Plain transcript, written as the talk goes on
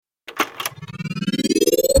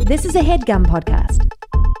This is a HeadGum podcast.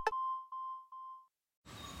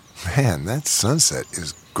 Man, that sunset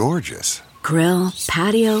is gorgeous. Grill,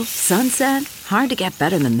 patio, sunset. Hard to get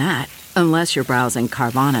better than that. Unless you're browsing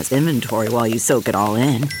Carvana's inventory while you soak it all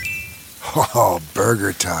in. Oh,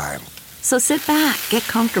 burger time. So sit back, get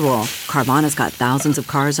comfortable. Carvana's got thousands of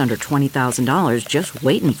cars under $20,000 just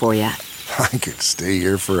waiting for you. I could stay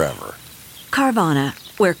here forever. Carvana,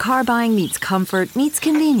 where car buying meets comfort meets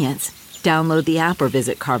convenience. Download the app or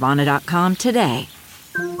visit Carvana.com today.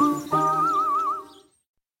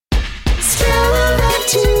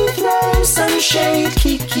 To throw some shade,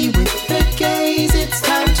 Kiki with the gaze. It's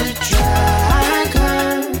time to drag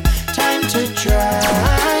her. Time to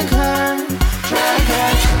drag her. Drag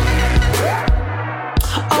her.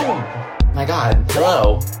 Oh my god.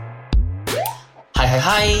 Hello.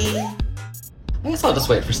 Hi. I guess I'll just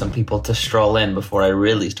wait for some people to stroll in before I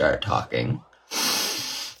really start talking.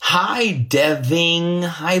 Hi, Deving.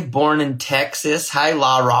 Hi, Born in Texas. Hi,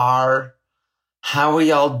 Larar. How are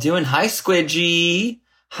y'all doing? Hi, Squidgy.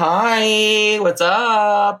 Hi, what's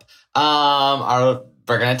up?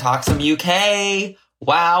 We're gonna talk some UK.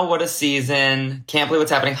 Wow, what a season. Can't believe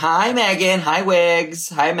what's happening. Hi, Megan. Hi, Wiggs.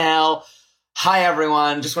 Hi, Mel. Hi,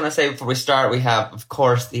 everyone. Just want to say before we start, we have, of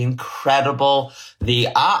course, the incredible, we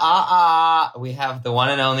have the one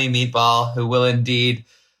and only Meatball, who will indeed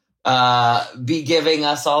be giving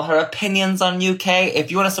us all her opinions on UK.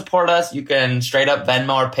 If you want to support us, you can straight up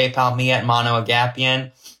Venmo or PayPal me at Mano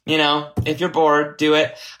Agapion. You know, if you're bored, do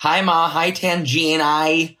it. Hi, Ma. Hi,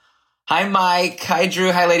 Tangine. Hi, Mike. Hi,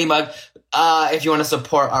 Drew. Hi, Lady Mug. If you want to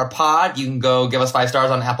support our pod, you can go give us 5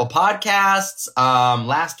 stars on Apple Podcasts.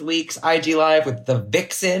 Last week's IG Live with the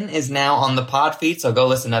Vixen is now on the pod feed, so go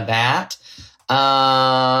listen to that.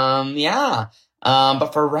 But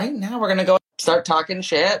for right now, we're going to go start talking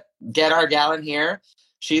shit. Get our gal in here.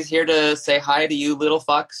 She's here to say hi to you little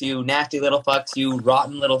fucks, you nasty little fucks, you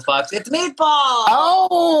rotten little fucks. It's Meatball!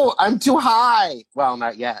 Oh, I'm too high. Well,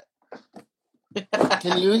 not yet.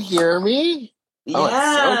 Can you hear me? Yes. Oh,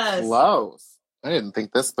 it's so close. I didn't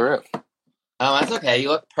think this through. Oh, that's okay. You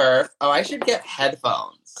look perf. Oh, I should get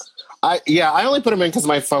headphones. I only put them in because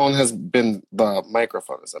my phone the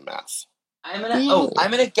microphone is a mess. I'm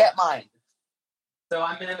gonna get mine. So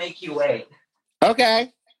I'm gonna make you wait.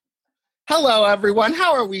 Okay. Hello, everyone.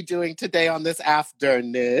 How are we doing today on this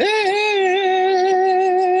afternoon?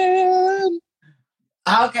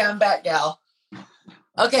 Okay, I'm back, gal.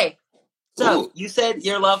 Okay, so you said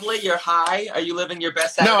you're lovely, you're high. Are you living your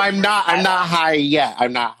best? No, I'm not. I'm not high yet.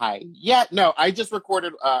 No, I just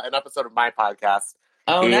recorded an episode of my podcast.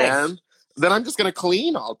 Oh, nice. And then I'm just going to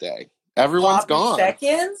clean all day. Everyone's Sloppy gone.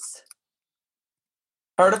 Seconds?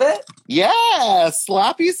 Heard of it? Yeah,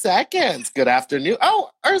 Sloppy Seconds. Good afternoon.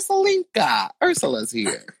 Oh, Ursula's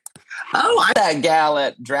here. Oh, I'm that gal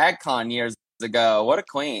at DragCon years ago. What a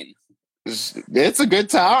queen. It's a good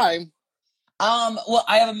time. Well,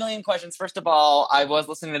 I have a million questions. First of all, I was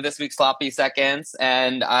listening to this week's Sloppy Seconds,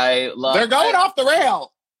 and I love... They're going off the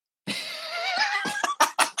rail.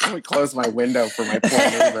 Let me close my window for my poor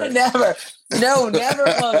neighbor. Never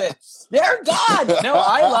love it. They're gone. No,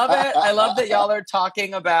 I love it. I love that y'all are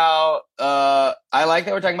talking about, I like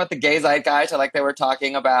that we're talking about the gay zeitgeist. I like that we're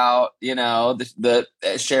talking about, the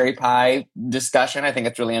sherry pie discussion. I think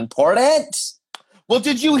it's really important. Well,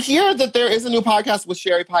 did you hear that there is a new podcast with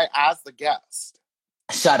Sherry Pie as the guest?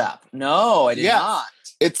 Shut up. No, I did not.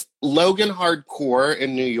 It's Logan Hardcore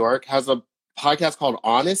in New York has a podcast called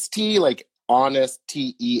Honesty, like Honest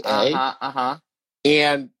TEA.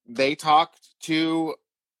 And they talked to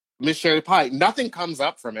Miss Sherry Pie. Nothing comes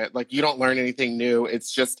up from it. Like, you don't learn anything new.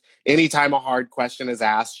 It's just anytime a hard question is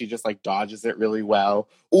asked, she just like dodges it really well.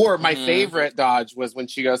 Or my favorite dodge was when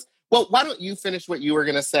she goes, well, why don't you finish what you were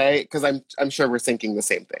going to say? Because I'm sure we're thinking the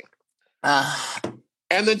same thing.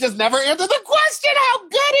 And then just never answer the question. How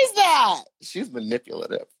good is that? She's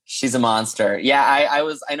manipulative. She's a monster. Yeah,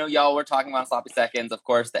 I know y'all were talking about Sloppy Seconds. Of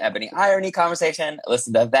course, the Ebony Irony conversation.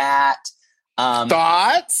 Listen to that.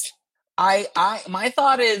 Thoughts? My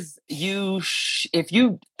thought is there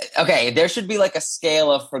should be like a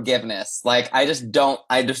scale of forgiveness. Like, I just don't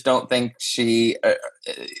think she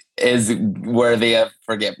is worthy of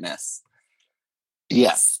forgiveness.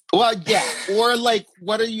 Yes. Well, yeah. Or like,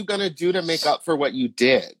 what are you going to do to make up for what you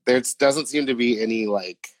did? There doesn't seem to be any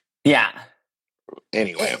like... Yeah.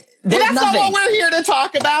 Anyway. There's that's nothing. not what we're here to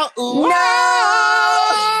talk about. No!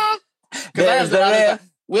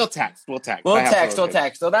 We'll text. We'll text.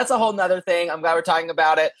 So that's a whole nother thing. I'm glad we're talking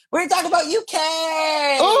about it. We're going to talk about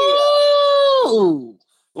UK! Ooh!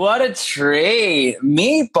 What a treat.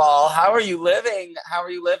 Meatball, how are you living? How are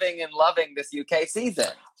you living and loving this UK season?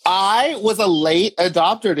 I was a late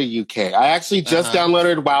adopter to UK. I actually just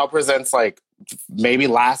downloaded WoW Presents like maybe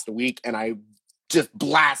last week, and I just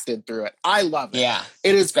blasted through it. I love it. Yeah,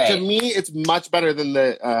 it is to me. It's much better than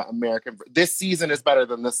the American. This season is better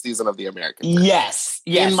than this season of the American. Yes,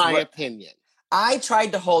 in my opinion. I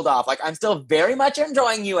tried to hold off. Like, I'm still very much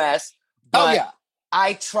enjoying US. But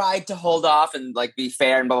I tried to hold off and like be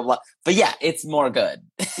fair and blah, blah, blah. But yeah, it's more good.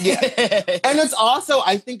 Yeah. And it's also,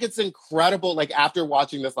 I think it's incredible. Like after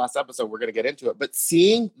watching this last episode, we're going to get into it, but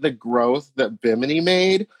seeing the growth that Bimini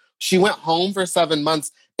made, she went home for 7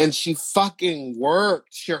 months and she fucking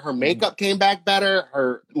worked. Her makeup came back better.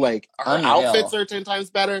 Her outfits are 10 times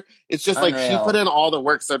better. It's just like she put in all the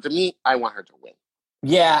work. So to me, I want her to win.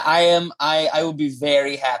 Yeah, I am. I will be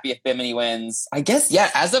very happy if Bimini wins. I guess, yeah,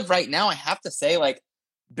 as of right now, I have to say, like,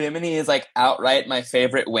 Bimini is, like, outright my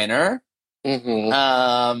favorite winner. Mm-hmm.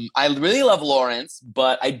 I really love Lawrence,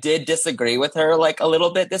 but I did disagree with her, like, a little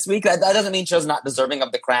bit this week. That doesn't mean she was not deserving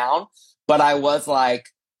of the crown, but I was like,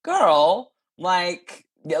 girl, like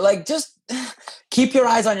just keep your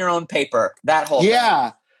eyes on your own paper. That whole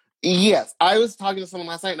thing. Yes, I was talking to someone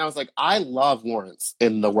last night and I was like, I love Lawrence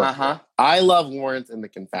in the work. I love Lawrence in the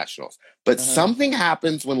confessionals. But something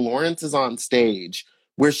happens when Lawrence is on stage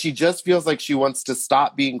where she just feels like she wants to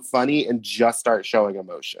stop being funny and just start showing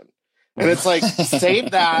emotion. And it's like,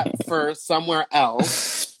 save that for somewhere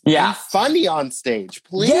else. Yeah. Be funny on stage,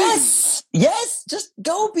 please. Yes. Just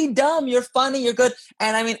go be dumb. You're funny. You're good.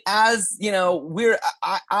 And I mean, as you know,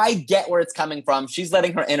 I get where it's coming from. She's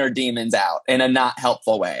letting her inner demons out in a not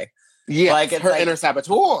helpful way. Yeah. Like her inner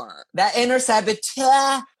saboteur. That inner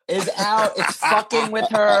saboteur is out. It's fucking with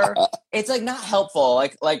her. It's like not helpful.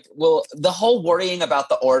 Well, the whole worrying about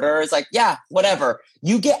the order is like, yeah, whatever.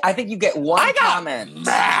 I think you get one comment.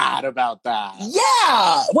 Mad about that.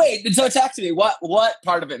 Yeah. Wait, so talk to me. What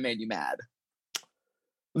part of it made you mad?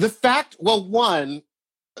 The fact, one,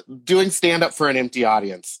 doing stand-up for an empty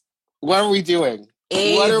audience. What are we doing?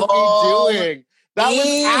 Evil. What are we doing? That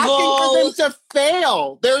was asking for them to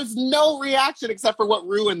fail. There's no reaction except for what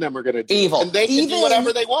Rue and them are going to do. Evil. And they can do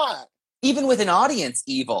whatever they want. Even with an audience,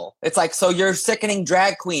 evil. It's like, so you're sickening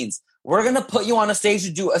drag queens. We're going to put you on a stage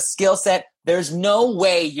to do a skill set there's no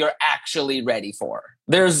way you're actually ready for.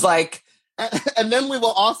 There's like... And then we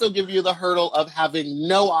will also give you the hurdle of having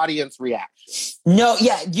no audience reaction. No,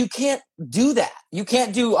 yeah, you can't do that. You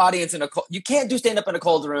can't do you can't do stand-up in a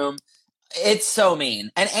cold room. It's so mean.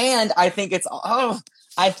 And I think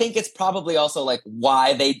it's probably also like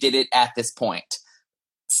why they did it at this point.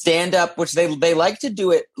 Stand up, which they like to do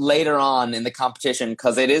it later on in the competition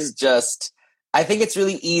because it is just, I think it's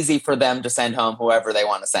really easy for them to send home whoever they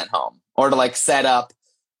want to send home, or to like set up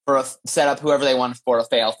whoever they want for a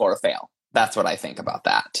fail. That's what I think about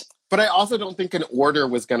that. But I also don't think an order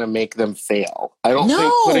was going to make them fail. I don't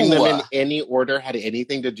think putting them in any order had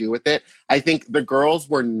anything to do with it. I think the girls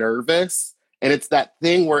were nervous. And it's that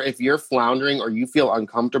thing where if you're floundering or you feel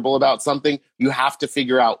uncomfortable about something, you have to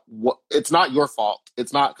figure out it's not your fault.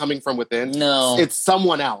 It's not coming from within. No. It's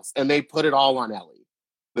someone else. And they put it all on Ellie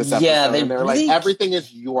this episode. Yeah, they're really... like, everything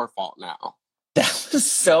is your fault now. That was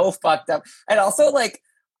so fucked up. And also, like,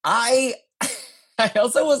 I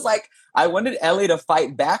also was like, I wanted Ellie to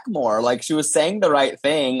fight back more. Like, she was saying the right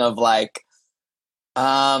thing of like,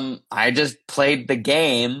 I just played the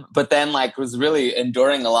game, but then like was really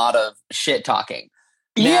enduring a lot of shit talking.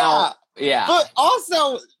 Yeah. But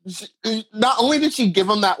also, not only did she give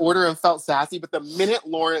him that order and felt sassy, but the minute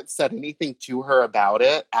Lawrence said anything to her about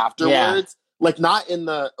it afterwards, like not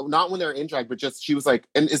when they're in drag, but just she was like,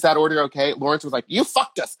 "And is that order okay?" Lawrence was like, "You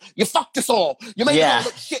fucked us all. You made all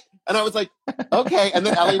the shit." And I was like, "Okay." And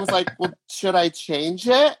then Ellie was like, "Well, should I change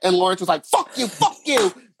it?" And Lawrence was like, "Fuck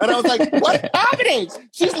you." And I was like, what's happening?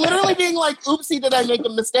 She's literally being like, oopsie, did I make a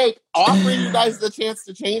mistake? Offering you guys the chance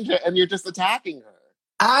to change it, and you're just attacking her.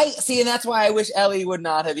 I see, and that's why I wish Ellie would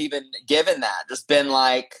not have even given that. Just been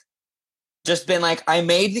like, I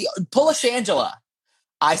made pull a Shangela.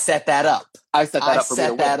 I set that up. I set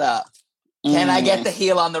that up. Can I get the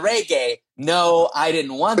heel on the reggae? No, I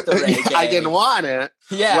didn't want the reggae. I didn't want it.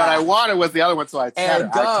 Yeah. What I wanted was the other one, so I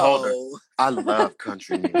told her. I love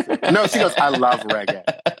country music. No, she goes, I love reggae.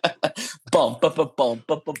 Bump, bump, bump,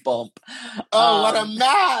 bump, bump. Oh, what a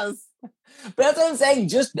mess. But that's what I'm saying.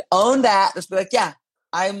 Just own that. Just be like, yeah,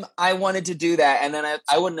 I wanted to do that. And then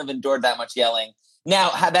I wouldn't have endured that much yelling. Now,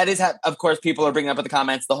 that is, of course, people are bringing up in the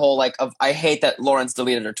comments the whole, like, I hate that Lawrence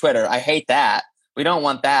deleted her Twitter. I hate that. We don't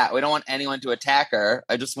want that. We don't want anyone to attack her.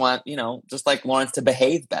 I just want, just like Lawrence to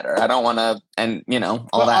behave better. I don't want to, and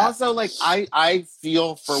all that. Also, like, I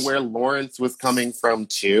feel for where Lawrence was coming from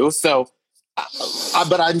too. So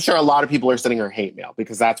But I'm sure a lot of people are sending her hate mail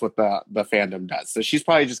because that's what the fandom does. So she's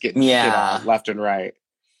probably just getting shit on left and right.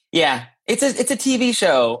 Yeah, it's a TV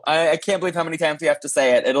show. I can't believe how many times we have to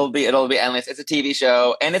say it. It'll be endless. It's a TV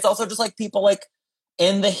show, and it's also just like people like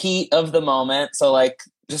in the heat of the moment. So like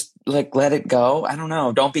just like let it go. I don't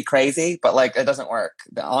know. Don't be crazy, but like it doesn't work.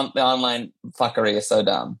 The online fuckery is so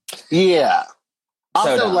dumb. Yeah. So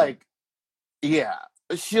Also, dumb. like, yeah,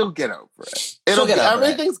 she'll get over it.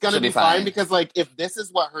 Everything's gonna be fine because like if this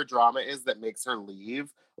is what her drama is that makes her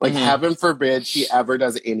leave, like heaven forbid she ever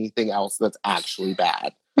does anything else that's actually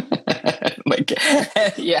bad. Like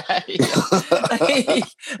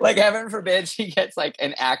like heaven forbid she gets like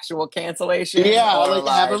an actual cancellation. Yeah, like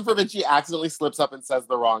heaven forbid she accidentally slips up and says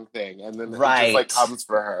the wrong thing, and then it just like comes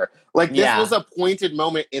for her. Like this was a pointed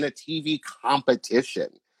moment in a TV competition.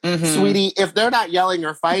 Sweetie, if they're not yelling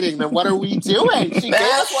or fighting, then what are we doing? She gave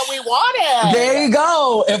us what we wanted. There you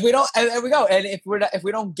go. If we don't, there we go. And if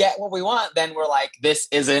we don't get what we want, then we're like, this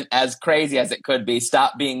isn't as crazy as it could be.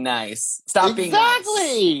 Stop being nice. Stop being nice.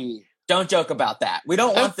 Exactly. Don't joke about that. We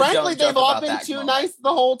don't want. And frankly, they've all been too nice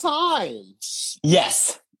the whole time.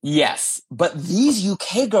 Yes. But these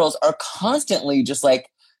UK girls are constantly just like,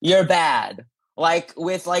 you're bad. Like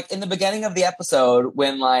with like in the beginning of the episode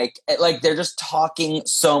when like they're just talking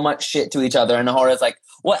so much shit to each other and Nahora's like,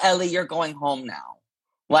 well, Ellie, you're going home now.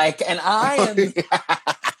 Like, and I am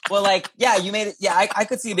well, like, yeah, you made it. Yeah, I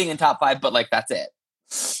could see you being in top 5, but like that's it.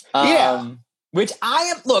 Which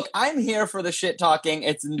I'm here for the shit talking.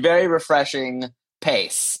 It's a very refreshing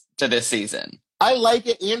pace to this season. I like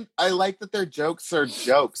it, and I like that their jokes are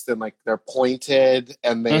jokes and like they're pointed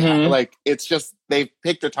and they have, like it's just they've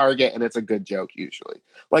picked a target and it's a good joke usually.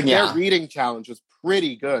 Like their reading challenge was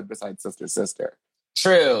pretty good besides Sister.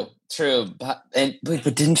 True. But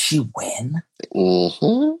didn't she win? Back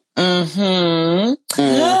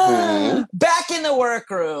in the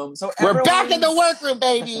workroom. So we're back in the workroom,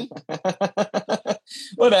 baby.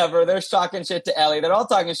 Whatever. They're talking shit to Ellie. They're all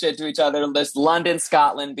talking shit to each other. This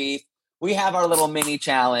London-Scotland beef. We have our little mini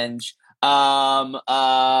challenge.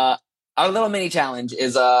 Our little mini challenge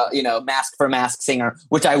is Mask for Mask Singer,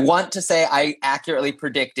 which I want to say I accurately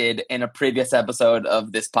predicted in a previous episode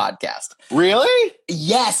of this podcast. Really?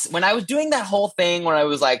 Yes. When I was doing that whole thing where I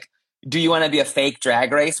was like, do you want to be a fake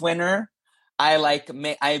Drag Race winner? I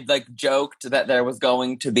joked that there was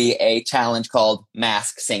going to be a challenge called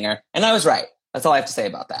Mask Singer. And I was right. That's all I have to say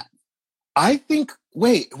about that. I think,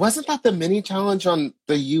 wait, wasn't that the mini challenge on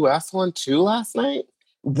the US one too last night?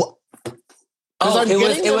 What? Oh,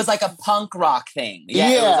 it was like a punk rock thing.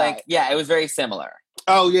 It was very similar.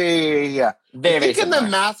 Oh, yeah. Very, I think very in the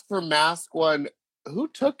Mask for Mask one, who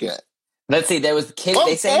took it? Let's see, there was Kitty.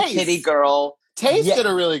 They sang Kitty Girl. Taste did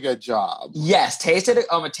a really good job. Yes, Taste did it.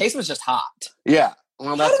 Oh, but Taste was just hot. Yeah.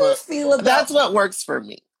 Well, that's what works for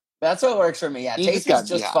me. That's what works for me. Yeah, Taste is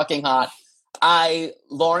just fucking hot.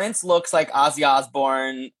 Lawrence looks like Ozzy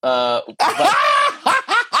Osbourne, but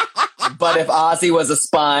if Ozzy was a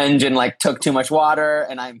sponge and like took too much water,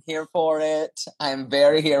 and I'm here for it. I'm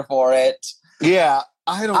very here for it. Yeah,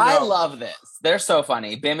 I don't know. I love this. They're so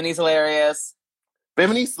funny. Bimini's hilarious.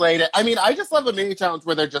 Bimini slayed it. I mean, I just love a mini challenge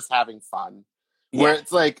where they're just having fun. Yeah. Where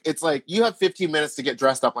it's like you have 15 minutes to get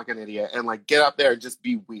dressed up like an idiot and like get up there and just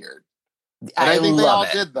be weird. And I think they all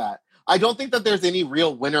did that. I don't think that there's any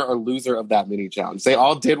real winner or loser of that mini challenge. They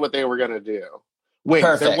all did what they were going to do. Wait,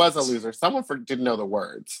 There was a loser. Someone didn't know the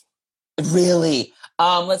words. Really?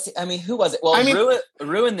 Let's see. I mean, who was it? Well,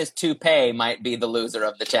 Ruin This Toupee might be the loser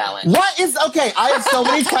of the challenge. Okay, I have so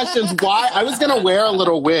many questions. Why? I was going to wear a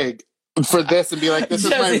little wig for this and be like, this is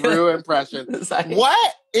my Rue impression.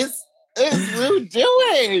 What is Rue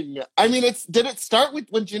doing? I mean, did it start with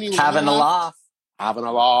when Ginny having a laugh? Having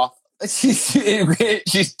a laugh. When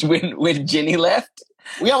Ginny left?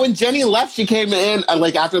 Yeah, when Jenny left, she came in,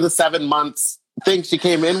 like after the 7 months thing, she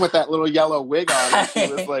came in with that little yellow wig on. And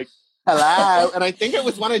she was like, hello. And I think it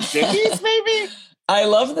was one of Ginny's, maybe? I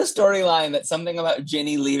love the storyline that something about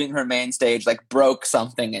Ginny leaving her main stage like broke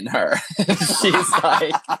something in her. She's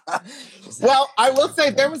like... Well, I will say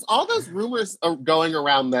there was all those rumors going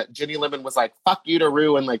around that Ginny Lemon was like, fuck you to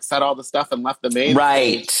Rue and like said all the stuff and left the main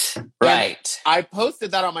stage. Right. I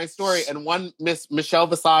posted that on my story and one Miss Michelle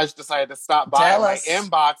Visage decided to stop by my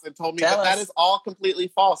inbox and told me that is all completely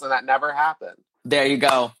false and that never happened. There you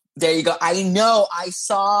go. I know. I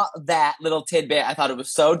saw that little tidbit. I thought it was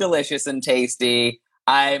so delicious and tasty.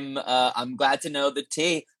 I'm glad to know the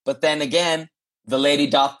tea. But then again, the lady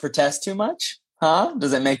doth protest too much. Huh?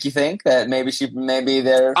 Does it make you think that maybe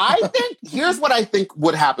they're... Here's what I think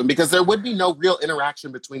would happen, because there would be no real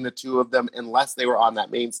interaction between the two of them unless they were on that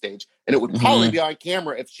main stage. And it would probably be on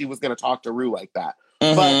camera if she was going to talk to Rue like that.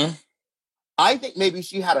 But I think maybe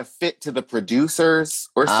she had a fit to the producers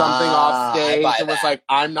or something off stage and was like,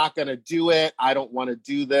 I'm not going to do it. I don't want to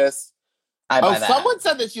do this. Someone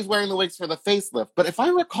said that she's wearing the wigs for the facelift. But if I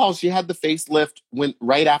recall, she had the facelift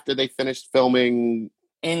right after they finished filming...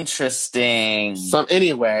 Interesting. So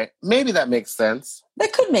anyway, maybe that makes sense.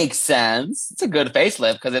 That could make sense. It's a good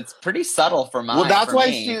facelift because it's pretty subtle for mine. Well, that's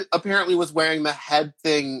why she apparently was wearing the head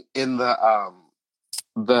thing in the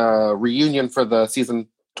reunion for the season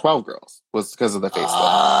 12 girls, was because of the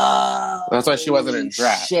facelift. That's why she wasn't in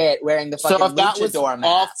drag. Shit, wearing the fucking so if that was mask.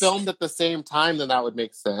 all filmed at the same time, then that would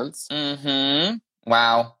make sense.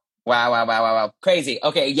 Wow. Crazy.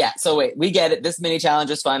 Okay, yeah. So wait, we get it. This mini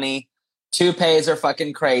challenge is funny. Toupees are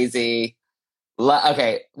fucking crazy.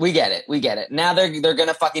 Okay, we get it. Now they're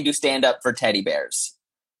gonna fucking do stand up for teddy bears.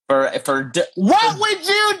 What would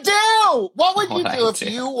you do? What would you do if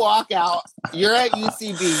you walk out? You're at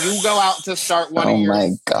UCB. You go out to start one of your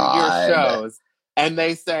shows, and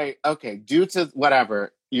they say, "Okay, due to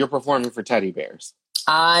whatever, you're performing for teddy bears."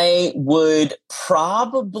 Okay,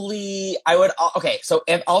 so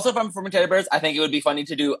if I'm performing teddy bears, I think it would be funny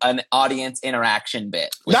to do an audience interaction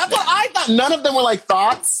bit. That's what I thought. None of them were like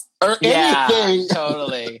thoughts or anything.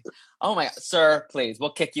 Totally. Oh my God, sir, please, we'll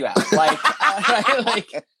kick you out.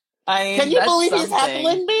 Can you believe he's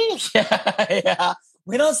heckling me? Yeah.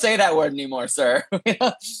 We don't say that word anymore, sir.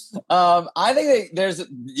 I think that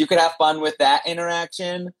you could have fun with that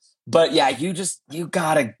interaction. But yeah, you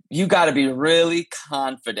gotta be really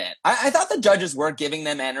confident. I thought the judges were giving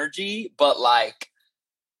them energy, but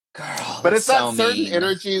girl. But it's that certain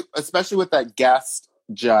energy, especially with that guest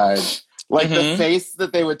judge. The face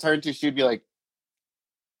that they would turn to, she'd be like,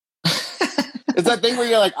 it's that thing where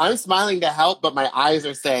you're like, I'm smiling to help, but my eyes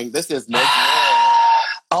are saying, this is no.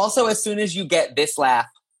 Also, as soon as you get this laugh,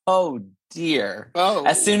 oh dear. Oh.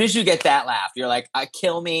 As soon as you get that laugh, you're like,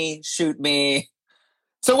 kill me, shoot me.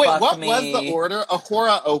 So wait, what was the order?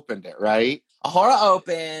 Ahura opened it, right? Ahura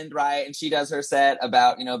opened, right? And she does her set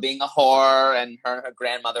about, being a whore, and her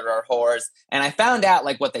grandmother are whores. And I found out,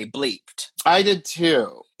 what they bleeped. I did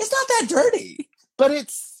too. It's not that dirty. But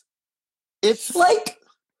it's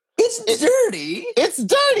dirty. It's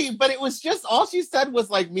dirty, but it was just, all she said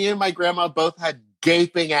was me and my grandma both had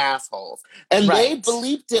gaping assholes. And they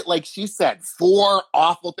bleeped it like she said 4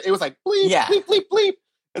 awful things. It was like, bleep, bleep, bleep, bleep.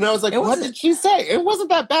 And I was like, what did she say? It wasn't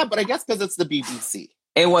that bad, but I guess because it's the BBC.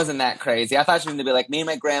 It wasn't that crazy. I thought she was going to be like, me and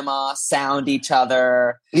my grandma sound each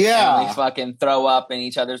other. Yeah. And we fucking throw up in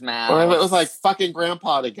each other's mouths. Or it was like fucking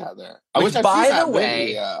grandpa together. I wish I'd seen that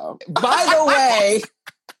video. By the way,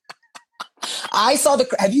 I saw do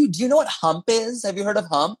you know what Hump is? Have you heard of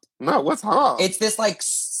Hump? No, what's Hump? It's this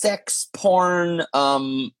sex porn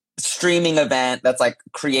streaming event that's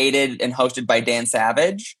created and hosted by Dan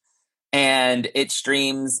Savage. And it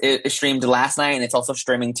streamed last night, and it's also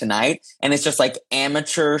streaming tonight. And it's just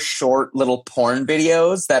amateur short little porn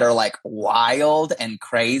videos that are wild and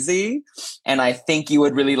crazy. And I think you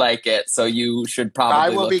would really like it. So you should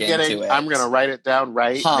probably look into it. I'm going to write it down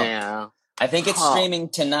right now. I think it's streaming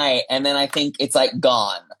tonight, and then I think it's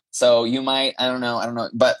gone. So you might, I don't know,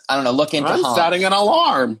 but I don't know. Look into I'm Hump. setting an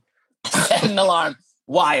alarm. Setting an alarm.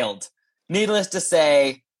 Wild. Needless to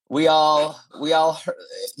say, we all heard,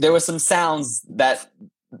 there were some sounds that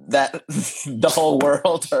the whole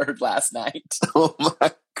world heard last night. Oh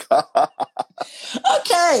my God.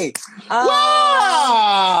 Okay.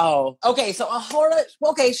 Wow. Okay, so Ahura,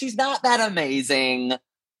 she's not that amazing,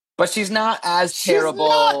 but she's not as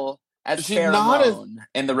terrible as Pheromone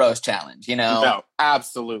in the roast challenge, No,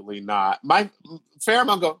 absolutely not. My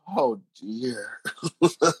Pheromone go, oh dear.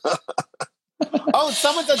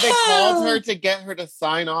 Someone said they called her to get her to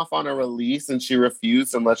sign off on a release, and she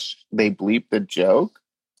refused unless they bleep the joke.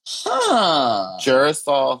 Jura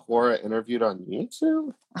saw Ahura interviewed on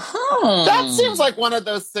YouTube. That seems like one of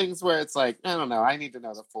those things where it's I don't know, I need to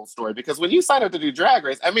know the full story, because when you sign up to do Drag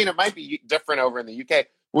Race, I mean, it might be different over in the UK.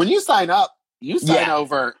 When you sign up, you sign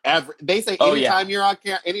over they say anytime you're on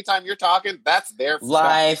camera, anytime you're talking, that's their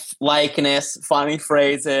life, likeness, funny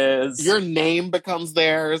phrases. Your name becomes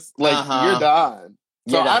theirs. You're done.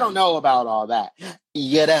 So I don't know about all that.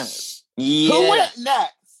 You're done. Yeah.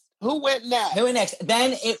 Who went next?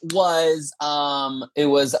 Then it was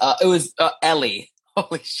Ellie.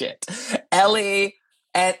 Holy shit. Ellie.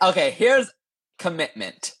 And okay, here's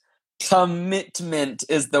commitment. Commitment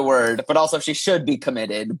is the word, but also she should be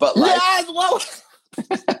committed. But yes, well,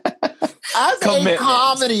 As Commitment. a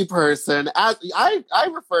comedy person, as I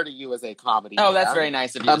refer to you as a comedy. Oh, that's man. very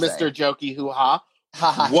nice of you to Mr. say. Jokey hoo-ha.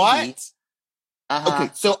 Ha ha. What? Uh-huh.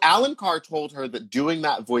 Okay, so Alan Carr told her that doing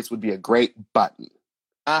that voice would be a great button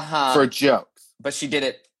for jokes. But she did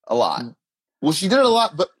it a lot. Well, she did it a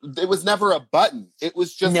lot, but it was never a button. It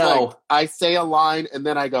was just like, I say a line and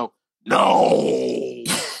then I go, no.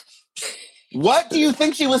 What do you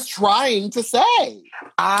think she was trying to say?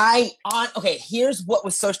 Okay, here's what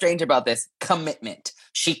was so strange about this. Commitment.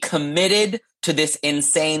 She committed to this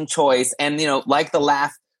insane choice. And, like the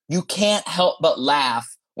laugh, you can't help but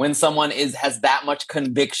laugh when someone has that much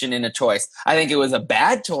conviction in a choice. I think it was a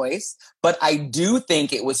bad choice, but I do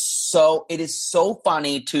think it is so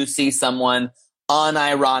funny to see someone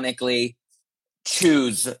unironically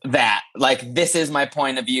choose that. Like, this is my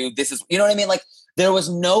point of view. This is, you know what I mean? Like, there was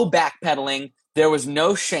no backpedaling. There was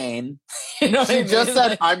no shame. You know what I mean? She just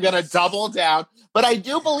said, I'm going to double down. But I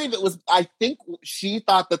do believe I think she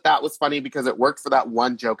thought that was funny because it worked for that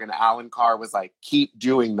one joke, and Alan Carr was like, keep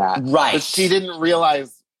doing that. Right. But she didn't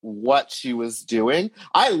realize what she was doing.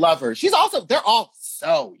 I love her. They're all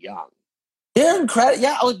so young. They're incredible.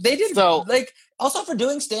 Yeah, they did. So, also for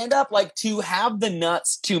doing stand-up, to have the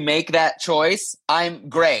nuts to make that choice, I'm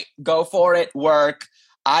great. Go for it. Work.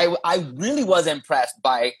 I really was impressed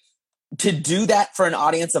to do that for an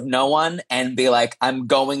audience of no one and be like, I'm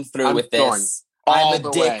going through with this. I'm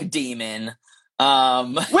a dick demon.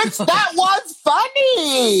 Which that was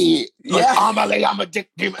funny. Yeah. Amelie, I'm a dick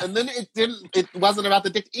demon. And then it wasn't about the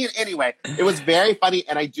dick. Anyway, it was very funny.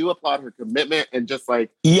 And I do applaud her commitment and just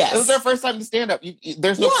yes. It was their first time to stand up.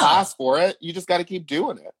 There's no class for it. You just got to keep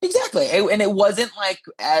doing it. Exactly. And it wasn't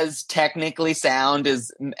as technically sound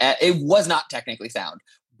as, it was not technically sound,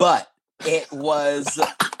 but it was,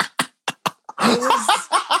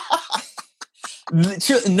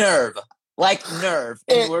 nerve. Nerve.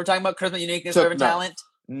 And we were talking about charisma, uniqueness, nerve, and talent.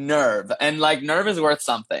 Nerve. And nerve is worth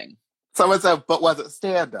something. Someone said, but was it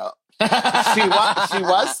stand-up? She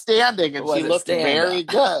was standing and she looked very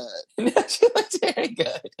good. She looked very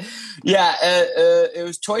good. Yeah, it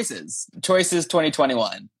was Choices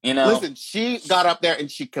 2021, Listen, she got up there and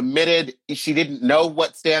she committed. She didn't know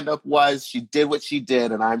what stand-up was. She did what she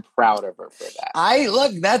did, and I'm proud of her for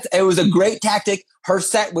that. It was a great tactic. Her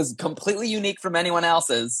set was completely unique from anyone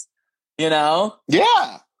else's,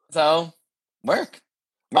 Yeah. So, work.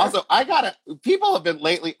 Also, people have been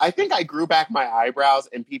lately, I think I grew back my eyebrows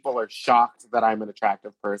and people are shocked that I'm an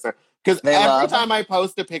attractive person. Because every time I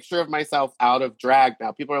post a picture of myself out of drag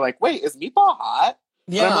now, people are like, wait, is Meatball hot?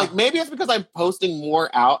 Yeah. And I'm like, maybe it's because I'm posting more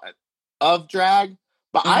out of drag,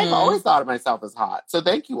 but I've always thought of myself as hot. So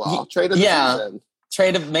thank you all. Trade of the season.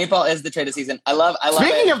 Meatball is the trade of the season. I love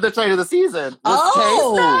Speaking it. of the trade of the season, was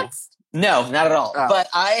Taste next? No, not at all. Oh. But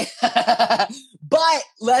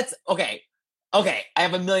Okay, I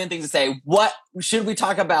have a million things to say. What should we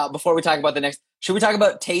talk about before we talk about the next? Should we talk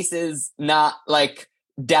about Tace's not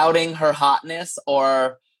doubting her hotness,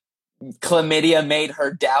 or chlamydia made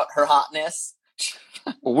her doubt her hotness?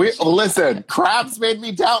 Listen, crabs made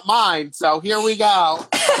me doubt mine, so here we go.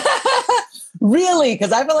 Really?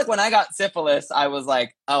 Because I feel like when I got syphilis, I was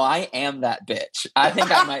like, oh, I am that bitch. I think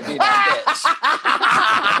I might be that bitch.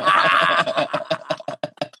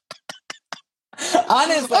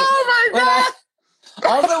 Honestly. Oh my God.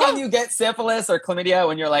 Also, when you get syphilis or chlamydia,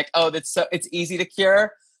 when you're like, oh, it's easy to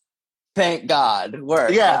cure. Thank God.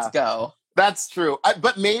 Work. Yeah. Let's go. That's true.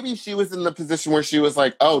 But maybe she was in the position where she was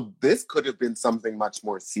like, oh, this could have been something much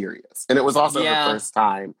more serious. And it was also her first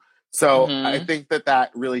time. So I think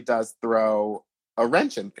that really does throw a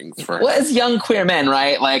wrench in things for her. Well, as young queer men,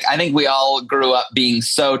 right? I think we all grew up being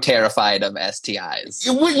so terrified of STIs.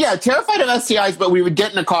 Yeah, terrified of STIs, but we would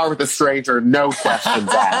get in a car with a stranger, no questions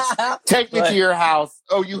asked. Take me to your house.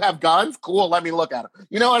 Oh, you have guns? Cool, let me look at them.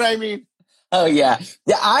 You know what I mean? Oh, yeah.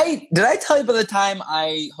 Yeah, did I tell you by the time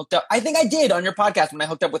I hooked up? I think I did on your podcast when I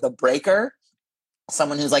hooked up with a breaker.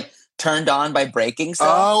 Someone who's turned on by breaking stuff.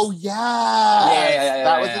 Oh, yeah.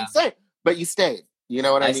 That was insane. But you stayed. You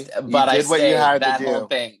know what I mean? But I did what you had that to do. Whole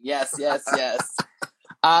thing. Yes.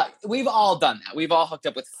 We've all done that. We've all hooked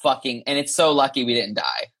up with fucking, and it's so lucky we didn't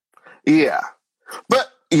die. Yeah. But,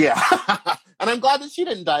 yeah. And I'm glad that she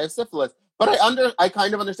didn't die of syphilis. But I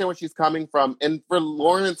kind of understand where she's coming from. And for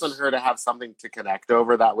Lawrence and her to have something to connect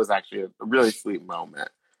over, that was actually a really sweet moment.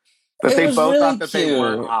 That they both thought that they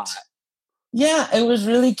weren't hot. Yeah, it was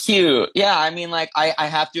really cute. Yeah, I mean, I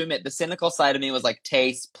have to admit, the cynical side of me was like,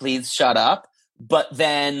 Tace, please shut up. But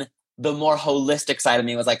then the more holistic side of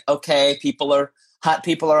me was like, okay, hot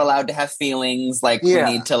people are allowed to have feelings. We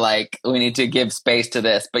need to give space to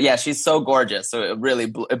this. But yeah, she's so gorgeous. So it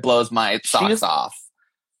really it blows my socks off.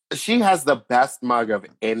 she has the best mug of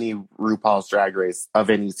any RuPaul's Drag Race of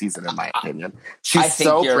any season, in my opinion. She's I think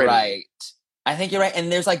so you're pretty. right. I think you're right.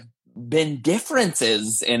 And there's like been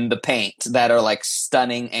differences in the paint that are like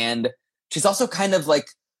stunning. And she's also kind of like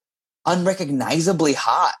unrecognizably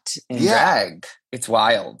hot in drag. It's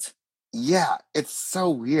wild. Yeah, it's so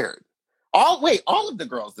weird. All of the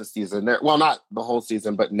girls this season, well, not the whole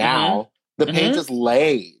season, but now the paint is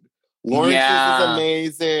laid. Lawrence's is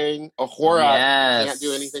amazing. Ahura can't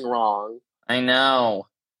do anything wrong. I know.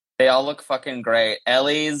 They all look fucking great.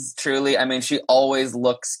 Ellie's truly, I mean, she always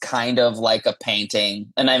looks kind of like a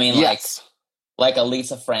painting. And I mean, like a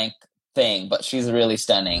Lisa Frank thing, but she's really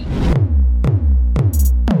stunning.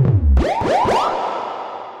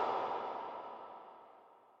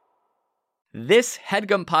 This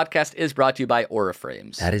HeadGum podcast is brought to you by Aura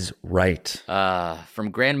Frames. That is right.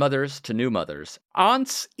 From grandmothers to new mothers,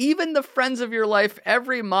 aunts, even the friends of your life,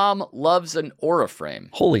 every mom loves an Aura frame.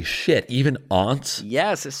 Holy shit, even aunts?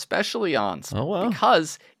 Yes, especially aunts. Oh, wow.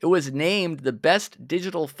 Because it was named the best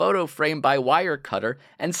digital photo frame by Wirecutter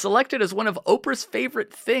and selected as one of Oprah's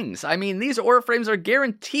favorite things. I mean, these Aura frames are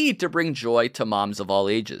guaranteed to bring joy to moms of all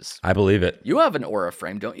ages. I believe it. You have an Aura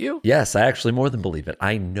frame, don't you? Yes, I actually more than believe it.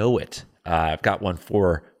 I know it. I've got one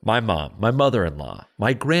for my mom, my mother-in-law,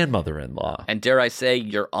 my grandmother-in-law. And dare I say,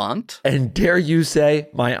 your aunt? And dare you say,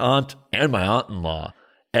 my aunt and my aunt-in-law.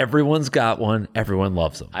 Everyone's got one. Everyone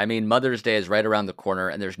loves them. I mean, Mother's Day is right around the corner,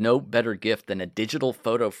 and there's no better gift than a digital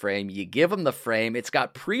photo frame. You give them the frame. It's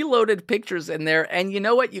got preloaded pictures in there, and you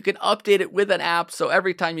know what? You can update it with an app, so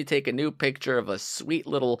every time you take a new picture of a sweet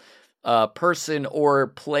little person or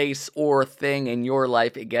place or thing in your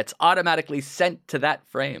life, it gets automatically sent to that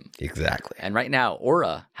frame. Exactly. And right now,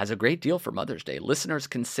 Aura has a great deal for Mother's Day. Listeners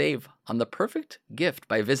can save on the perfect gift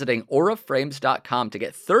by visiting auraframes.com to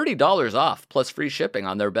get $30 off plus free shipping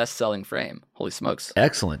on their best-selling frame. Holy smokes.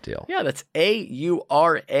 Excellent deal. Yeah, that's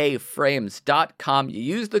auraframes.com. You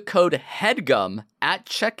use the code HEADGUM at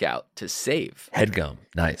checkout to save. HeadGum.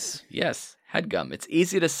 Nice. Yes. HeadGum. It's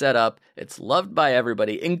easy to set up. It's loved by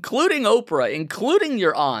everybody, including Oprah, including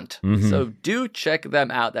your aunt. So do check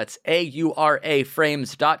them out. That's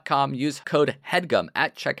auraframes.com. Use code HEADGUM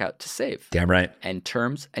at checkout to save. Damn right. And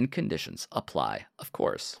terms and conditions apply, of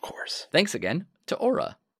course. Of course. Thanks again to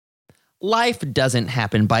Aura. Life doesn't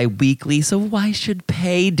happen bi-weekly, so why should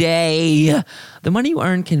payday? The money you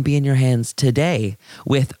earn can be in your hands today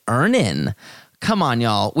with Earnin. Come on,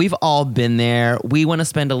 y'all. We've all been there. We want to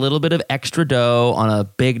spend a little bit of extra dough on a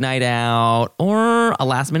big night out or a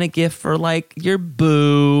last-minute gift for, like, your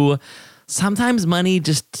boo. Sometimes money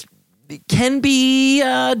just can be,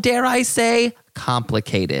 dare I say,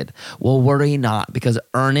 complicated. Well, worry not, because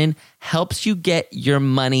Earnin helps you get your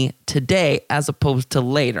money today as opposed to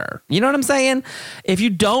later. You know what I'm saying? If you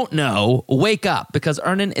don't know, wake up, because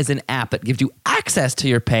Earnin is an app that gives you access to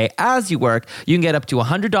your pay as you work. You can get up to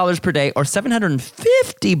 $100 per day or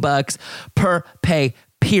 $750 per pay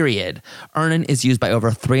period. Earnin is used by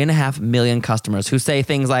over 3.5 million customers who say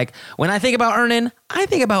things like, when I think about Earnin, I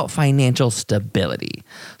think about financial stability.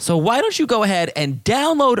 So why don't you go ahead and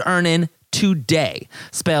download Earnin today,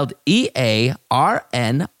 spelled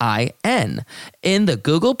EARNIN, in the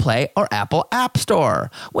Google Play or Apple App Store.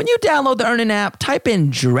 When you download the Earnin app, type in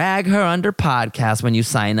Drag Her Under Podcast when you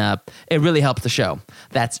sign up. It really helps the show.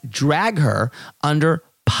 That's Drag Her Under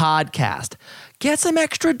Podcast. Get some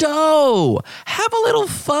extra dough. Have a little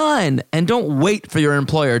fun. And don't wait for your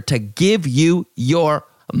employer to give you your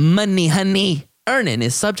money, honey. Earnin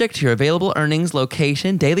is subject to your available earnings,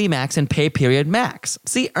 location, daily max, and pay period max.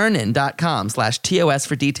 See earnin.com/TOS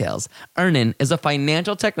for details. Earnin is a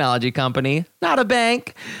financial technology company, not a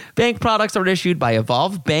bank. Bank products are issued by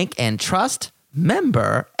Evolve Bank and Trust,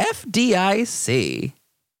 member FDIC.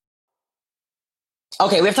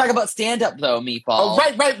 Okay, we have to talk about stand-up, though, Meatball. Oh,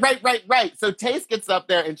 right. So Taste gets up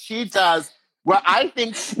there and she does what I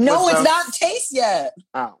think... No, it's not Taste yet.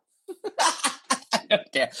 Oh. I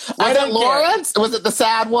don't care. Was it Lawrence? Was it the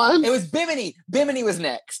sad one? It was Bimini. Bimini was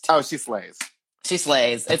next. Oh, she slays. She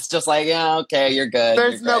slays. It's just like, yeah, okay, you're good.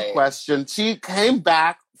 There's no question. She came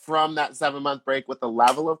back from that 7-month break with a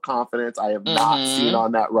level of confidence I have not seen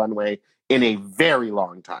on that runway in a very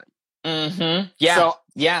long time. Yeah. So,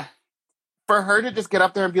 yeah. For her to just get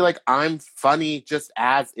up there and be like, I'm funny just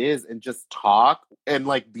as is and just talk and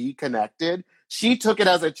like be connected, she took it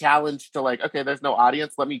as a challenge to like, okay, there's no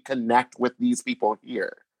audience. Let me connect with these people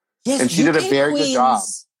here. Yes, and she did a very good job.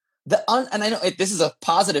 And I know this is a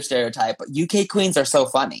positive stereotype, but UK queens are so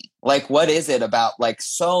funny. Like, what is it about, like,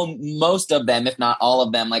 most of them, if not all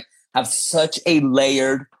of them, like, have such a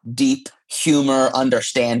layered, deep humor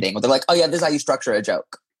understanding. Where they're like, oh yeah, this is how you structure a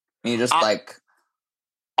joke. And you just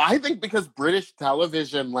I think because British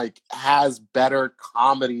television like has better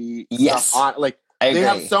comedy Yes. stuff on, like I they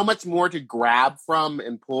have agree. so much more to grab from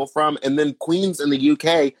and pull from. And then Queens in the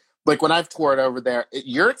UK, like when I've toured over there,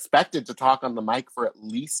 you're expected to talk on the mic for at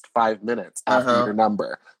least 5 minutes after your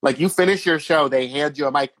number. Like you finish your show, they hand you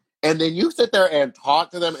a mic, and then you sit there and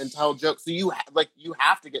talk to them and tell jokes. So you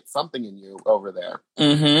have to get something in you over there.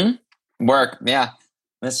 Mm-hmm. Work, yeah.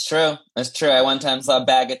 That's true. That's true. I one time saw a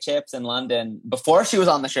Bag of Chips in London before she was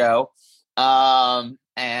on the show.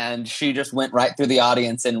 And she just went right through the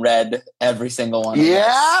audience and read every single one of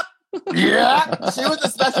Yeah. Yeah. She was a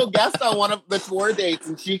special guest on one of the tour dates,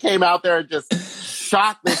 and she came out there and just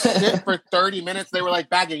shot this shit for 30 minutes. They were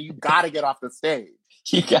like, Baggy, you got to get off the stage.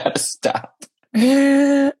 You got to stop.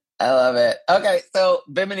 I love it. Okay, so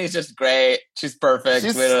Bimini's just great. She's perfect.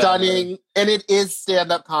 She's stunning, and it is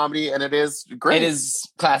stand-up comedy, and it is great. It is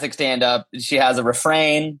classic stand-up. She has a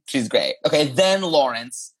refrain. She's great. Okay, then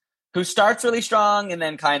Lawrence, who starts really strong and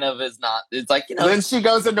then kind of is not. It's like, Then she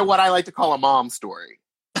goes into what I like to call a mom story,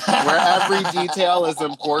 where every detail is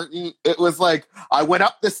important. It was like, I went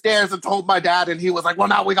up the stairs and told my dad, and he was like, well,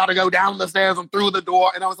 now we got to go down the stairs and through the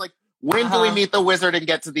door. And I was like, when do we meet the wizard and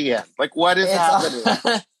get to the end? Like, what is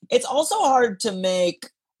happening? It's also hard to make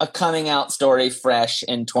a coming out story fresh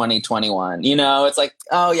in 2021. It's like,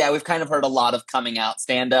 oh yeah, we've kind of heard a lot of coming out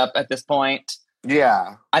stand up at this point.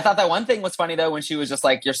 Yeah. I thought that one thing was funny though, when she was just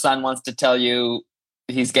like, your son wants to tell you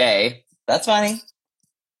he's gay. That's funny.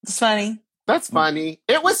 It's funny. That's funny.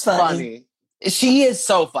 It was funny. She is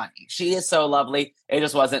so funny. She is so lovely. It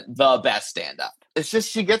just wasn't the best stand up. It's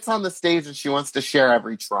just she gets on the stage and she wants to share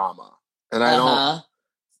every trauma. And I don't...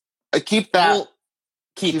 I keep that... Well,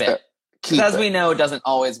 keep it. Because we know it doesn't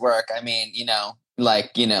always work. I mean,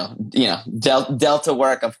 Delta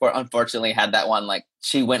Work, of course, unfortunately had that one, like,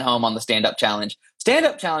 she went home on the stand-up challenge.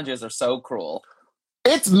 Stand-up challenges are so cruel.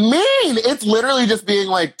 It's mean. It's literally just being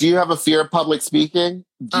like, do you have a fear of public speaking?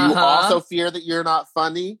 Do you also fear that you're not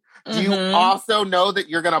funny? Do you also know that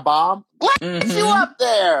you're going to bomb? Let's you up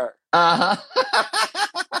there.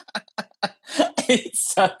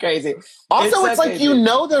 It's so crazy. Also, it's like, crazy.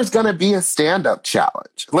 There's going to be a stand-up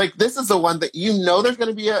challenge. Like, this is the one that there's going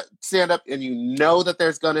to be a stand-up, and that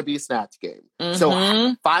there's going to be Snatch Game.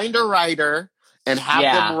 So find a writer and have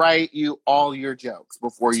them write you all your jokes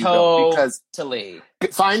before you go. Because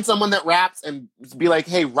find someone that raps and be like,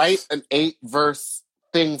 hey, write an 8-verse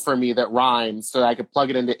thing for me that rhymes so that I can plug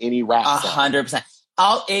it into any rap song. 100%.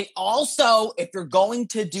 Also, if you're going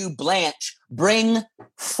to do Blanche, bring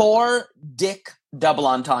 4 dick double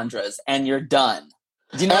entendres and you're done.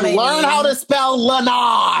 Do you know and learn how to spell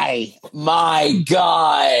Lanai. My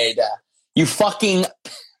God. You fucking...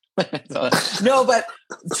 No, but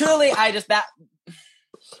truly,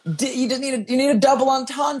 you need a double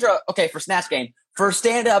entendre. Okay, for Snatch Game. For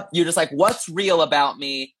stand-up, you're just like, what's real about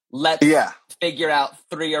me? Let's figure out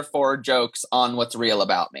 3 or 4 jokes on what's real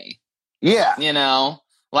about me. Yeah.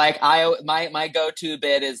 Like my go-to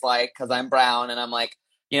bit is like, cause I'm brown and I'm like,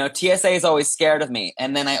 TSA is always scared of me.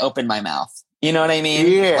 And then I open my mouth. You know what I mean?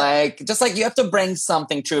 Yeah. Like, just like you have to bring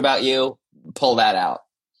something true about you, pull that out.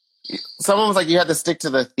 Someone was like, you had to stick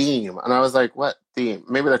to the theme. And I was like, what theme?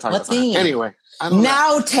 Maybe they're talking about theme? Anyway.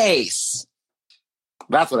 Now Tace.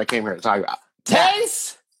 That's what I came here to talk about.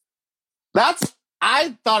 Tace?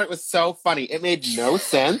 I thought it was so funny. It made no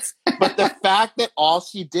sense. But the fact that all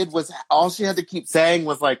she had to keep saying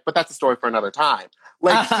was like, but that's a story for another time.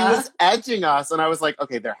 Like, she was edging us. And I was like,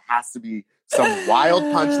 okay, there has to be some wild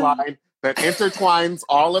punchline that intertwines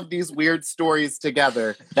all of these weird stories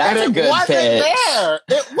together. That's a good pitch.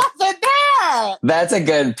 It wasn't there. That's a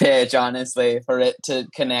good pitch, honestly, for it to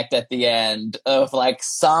connect at the end of like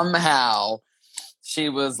somehow... She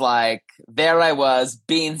was like, there I was,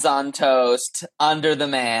 beans on toast, under the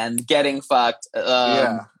man, getting fucked,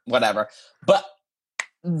 whatever. But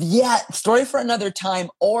story for another time.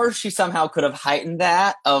 Or she somehow could have heightened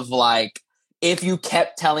that of like, if you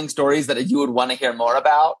kept telling stories that you would want to hear more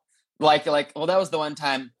about. Like, well, that was the one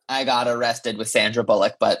time I got arrested with Sandra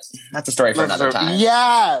Bullock, but that's a story for another time.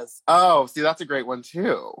 Yes. Oh, see, that's a great one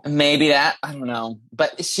too. Maybe that, I don't know.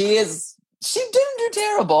 But she didn't do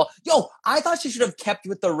terrible. Yo, I thought she should have kept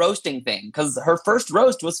with the roasting thing because her first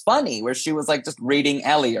roast was funny, where she was like just reading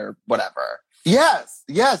Ellie or whatever. Yes.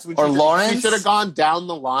 Or Lawrence. She should have gone down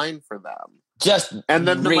the line for them. And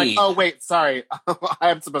then like, oh wait, sorry,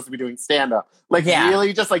 I'm supposed to be doing stand up. Like,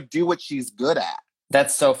 really, just like do what she's good at.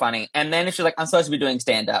 That's so funny. And then if she's like, I'm supposed to be doing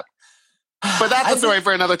stand up, but that's a story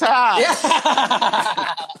for another time.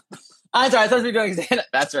 Yeah. I'm sorry, I supposed to be doing stand-up.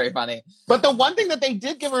 That's very funny. But the one thing that they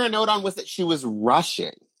did give her a note on was that she was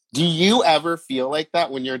rushing. Do you ever feel like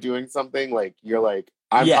that when you're doing something? Like, you're like,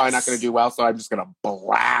 I'm probably not going to do well, so I'm just going to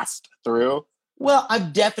blast through. Well,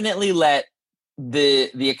 I've definitely let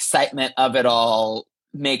the excitement of it all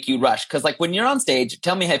make you rush. Because, like, when you're on stage,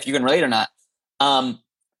 tell me if you can relate or not,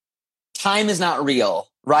 time is not real,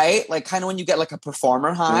 right? Like, kind of when you get, like, a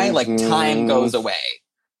performer high, like, time goes away.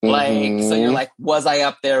 Like, so you're like, was I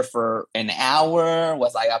up there for an hour?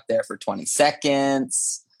 Was I up there for 20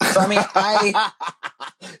 seconds? So, I mean,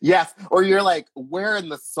 Yes. Or you're like, where in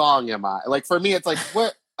the song am I? Like, for me, it's like,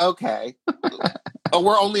 where? Okay. Oh,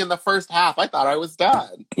 we're only in the first half. I thought I was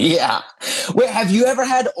done. Yeah. Wait, have you ever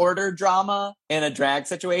had order drama in a drag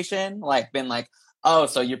situation? Like, been like, oh,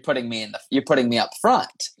 so you're putting me up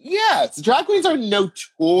front. Yes. Drag queens are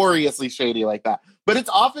notoriously shady like that. But it's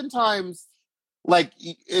oftentimes, like,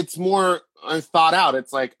 it's more thought out.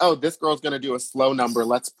 It's like, oh, this girl's going to do a slow number.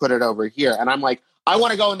 Let's put it over here. And I'm like, I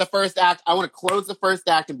want to go in the first act. I want to close the first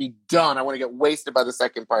act and be done. I want to get wasted by the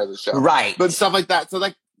second part of the show. Right. But stuff like that. So,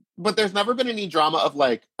 like, but there's never been any drama of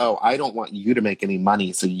like, oh, I don't want you to make any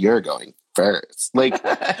money, so you're going first. Like,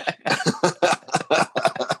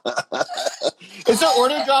 is there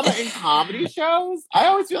order drama in comedy shows? I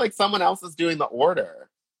always feel like someone else is doing the order.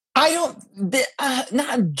 It's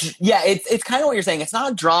kind of what you're saying. It's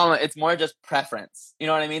not drama. It's more just preference. You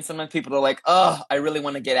know what I mean? Sometimes people are like, oh, I really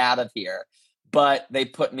want to get out of here, but they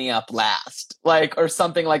put me up last, like, or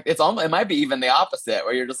something like it might be even the opposite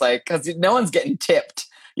where you're just like, because no one's getting tipped.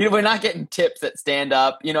 We're not getting tips at stand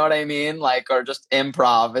up. You know what I mean? Like, or just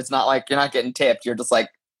improv. It's not like you're not getting tipped. You're just like,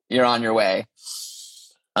 you're on your way.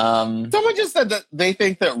 Someone just said that they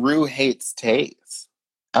think that Rue hates Taze.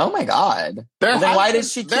 Oh my God. Why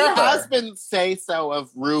does she keep There her? has been say-so of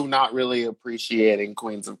Rue not really appreciating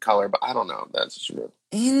Queens of Color, but I don't know if that's true.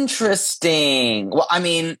 Interesting. Well, I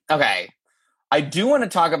mean, okay. I do want to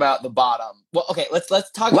talk about the bottom. Well, okay, let's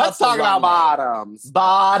talk about bottoms.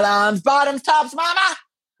 Bottoms, tops, mama.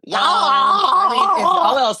 Yeah. I mean, if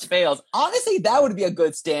all else fails, honestly, that would be a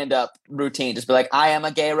good stand-up routine. Just be like, I am a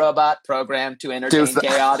gay robot programmed to entertain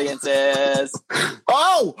gay audiences.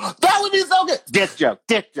 Oh, that would be so good. Dick joke.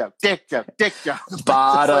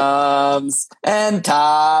 Bottoms and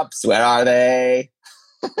tops, where are they?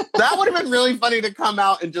 That would have been really funny to come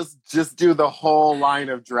out and just do the whole line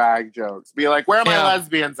of drag jokes. Be like, where are my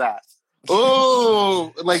lesbians at?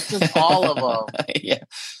 Ooh, like just all of them. Yeah.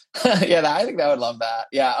 Yeah, I think I would love that.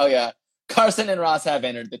 Yeah, oh yeah. Carson and Ross have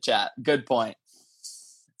entered the chat. Good point.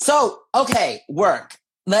 So, okay, work.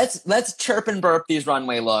 Let's chirp and burp these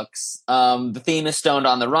runway looks. The theme is stoned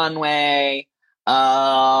on the runway.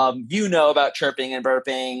 You know about chirping and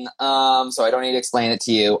burping, so I don't need to explain it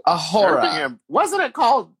to you. Ahura. Wasn't it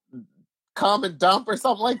called come and dump or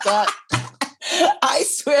something like that? I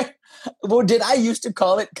swear. Well, did I used to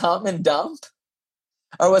call it come and dump?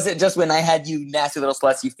 Or was it just when I had you nasty little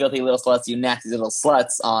sluts, you filthy little sluts, you nasty little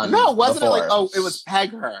sluts on? No, wasn't before? it like, oh, it was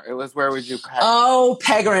peg her. It was where would you peg? Oh,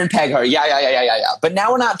 peg her and peg her. Yeah. But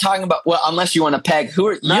now we're not talking about, well, unless you want to peg.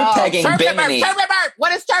 You're pegging Bimini. Chirp and burp.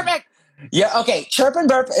 What is chirping? Yeah, okay. Chirp and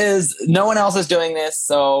burp is, no one else is doing this,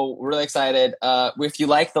 so we're really excited. If you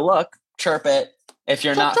like the look, chirp it. If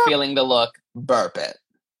you're not feeling the look, burp it.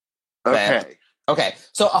 Okay.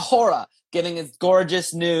 So Ahura, giving his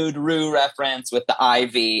gorgeous nude Rue reference with the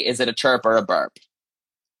IV. Is it a chirp or a burp?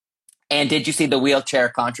 And did you see the wheelchair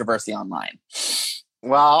controversy online?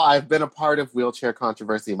 Well, I've been a part of wheelchair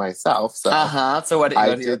controversy myself, so So what are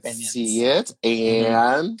your opinions? opinions? See it,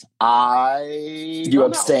 and You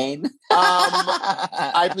abstain?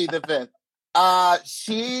 I plead the fifth.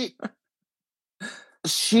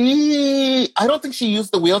 She. I don't think she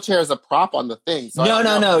used the wheelchair as a prop on the thing. So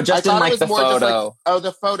no. Just in like the photo.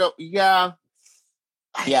 The photo. Yeah.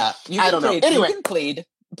 Yeah. I don't know. Anyway, you can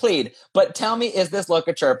plead. But tell me, is this look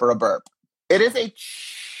a chirp or a burp? It is a.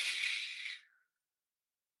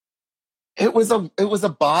 It was a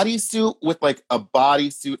bodysuit with like a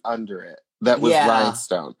bodysuit under it that was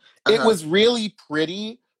rhinestone. It was really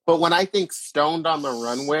pretty, but when I think stoned on the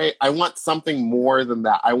runway, I want something more than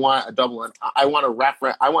that. I want a double. I want a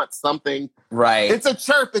reference. I want something. Right. It's a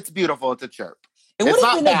chirp. It's beautiful. It's a chirp. It would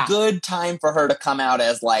have been a good time for her to come out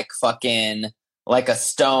as like fucking like a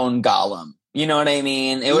stone golem. You know what I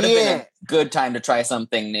mean? It would have been a good time to try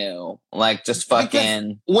something new. Like just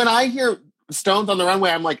fucking. Because when I hear stones on the runway,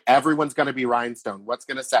 I'm like, everyone's going to be rhinestone. What's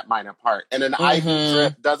going to set mine apart? And an ivy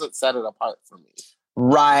drip doesn't set it apart for me.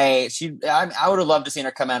 Right. I would have loved to seen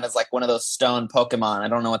her come out as like one of those stone Pokemon. I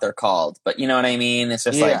don't know what they're called, but you know what I mean? It's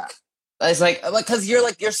just like, because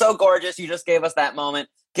you're so gorgeous. You just gave us that moment.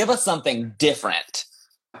 Give us something different.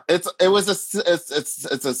 It's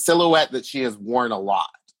a silhouette that she has worn a lot.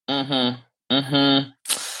 But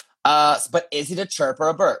is it a chirp or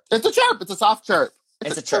a burp? It's a chirp. It's a soft chirp.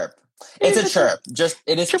 It's a chirp. It's a chirp. Just,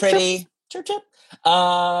 it is Chirp, pretty. Chirp, chirp.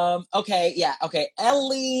 Okay, yeah, okay.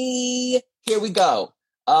 Ellie, here we go.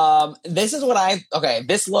 This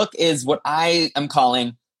look is what I am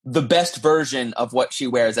calling the best version of what she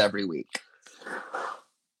wears every week.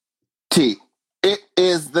 T. It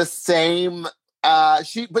is the same.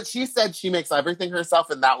 She said she makes everything herself,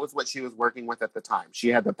 and that was what she was working with at the time. She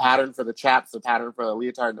had the pattern for the chaps, the pattern for the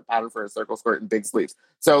leotard, and the pattern for a circle skirt and big sleeves.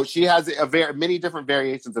 So she has many different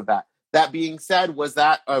variations of that. That being said, was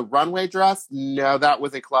that a runway dress? No, that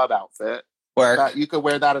was a club outfit. You could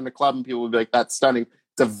wear that in the club, and people would be like, "That's stunning."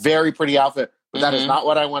 It's a very pretty outfit, but that is not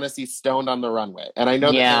what I want to see stoned on the runway. And I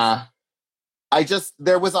know that.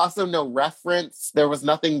 There was also no reference. There was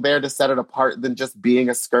nothing there to set it apart than just being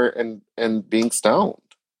a skirt and being stoned.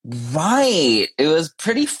 Right. It was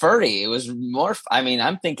pretty furry. It was more, I'm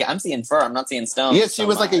seeing fur. I'm not seeing stone. Yeah, she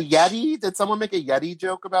was like a Yeti. Did someone make a Yeti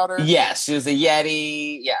joke about her? Yes, she was a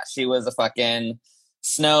Yeti. Yeah, she was a fucking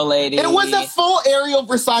snow lady. It was a full Ariel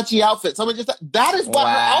Versace outfit. Someone just, that is what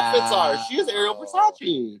her outfits are. She is Ariel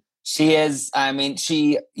Versace. She is,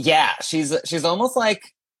 she's almost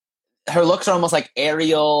like, her looks are almost like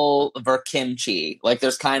Ariel Verkimchi. Like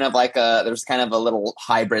there's kind of a little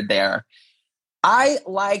hybrid there. I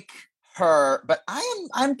like her, but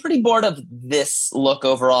I'm pretty bored of this look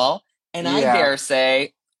overall. And I dare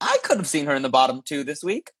say I could have seen her in the bottom 2 this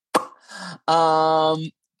week.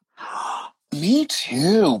 Me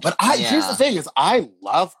too. But here's the thing: is I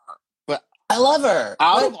love her, but I love her.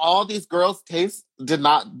 Out of all these girls, Taste did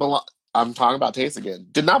not belong. I'm talking about Taste again.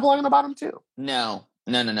 Did not belong in the bottom 2. No.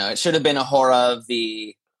 It should have been Ahura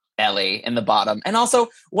v. Ellie in the bottom. And also,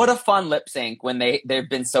 what a fun lip sync when they've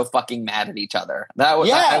been so fucking mad at each other. That was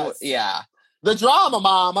the drama,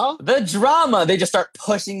 mama. The drama. They just start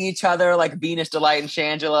pushing each other like Venus, Delight, and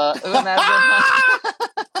Shangela.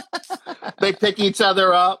 They pick each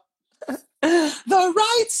other up. The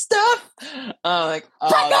right stuff.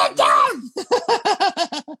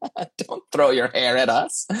 Don't throw your hair at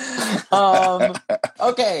us.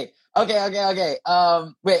 Okay.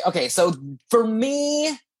 So for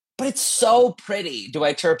me, but it's so pretty. Do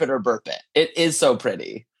I chirp it or burp it? It is so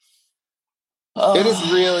pretty. It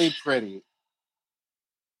is really pretty.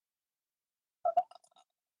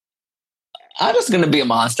 I'm just going to be a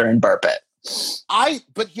monster and burp it.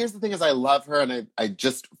 But here's the thing is I love her, and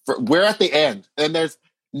we're at the end, and there's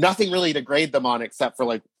nothing really to grade them on except for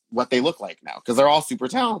like what they look like now, because they're all super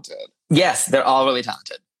talented. Yes, they're all really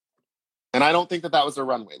talented. And I don't think that was a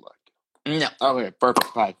runway look. No. Okay,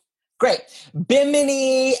 perfect. Bye. Great.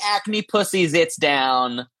 Bimini, acne pussy, zits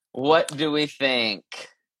down. What do we think?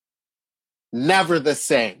 Never the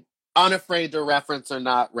same. Unafraid to reference or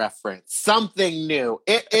not reference. Something new.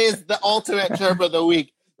 It is the ultimate chirp of the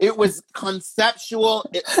week. It was conceptual.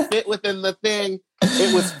 It fit within the thing.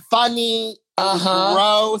 It was funny. It was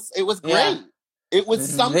gross. It was great. Yeah. It was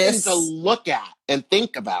something to look at and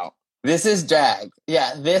think about. This is drag.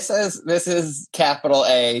 Yeah, this is capital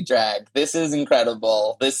A drag. This is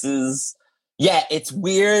incredible. This is, it's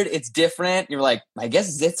weird. It's different. You're like, I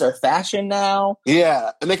guess zits are fashion now.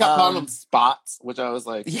 Yeah, and they kept calling them spots, which I was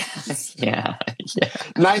like, yeah.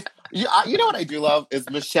 Nice. You know what I do love is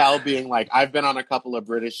Michelle being like, I've been on a couple of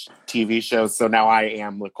British TV shows, so now I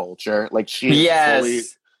am the culture. Like she fully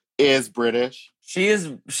is British. She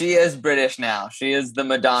is British now. She is the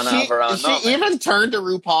Madonna of her own moment. She even turned to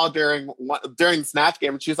RuPaul during Snatch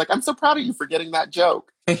Game, and she was like, "I'm so proud of you for getting that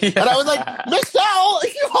joke." Yeah. And I was like, "Michelle,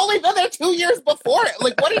 you've only been there 2 years before it.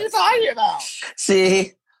 Like, what are you talking about?"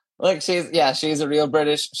 She's a real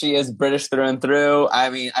British. She is British through and through. I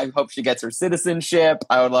mean, I hope she gets her citizenship.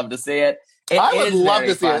 I would love to see it. I would love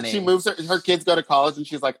to see it. She moves her kids go to college, and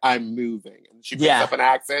she's like, "I'm moving," and she picks up an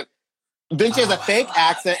accent. Then she has a fake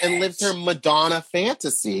accent and lives her Madonna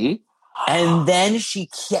fantasy. And then she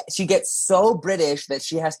gets so British that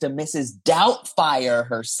she has to Mrs. Doubtfire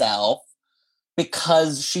herself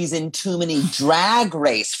because she's in too many drag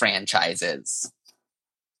race franchises.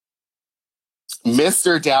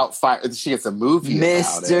 Mr. Doubtfire, she gets a movie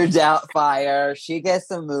about it. Mr. Doubtfire, she gets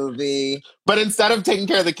a movie. But instead of taking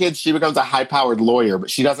care of the kids, she becomes a high-powered lawyer, but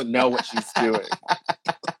she doesn't know what she's doing.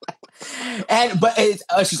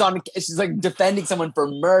 She's like defending someone for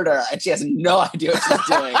murder, and she has no idea what she's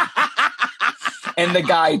doing. And the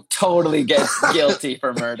guy totally gets guilty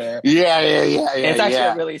for murder. Yeah. It's actually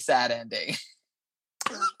a really sad ending.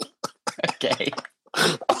 Okay.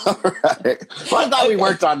 All right. Well, I thought we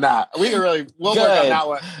worked on that. We'll work on that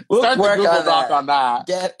one. Start the Google Doc on that.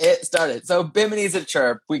 Get it started. So Bimini's a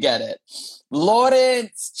chirp. We get it.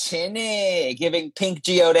 Lawrence Cheney giving pink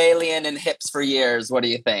geode alien and hips for years. What do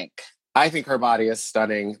you think? I think her body is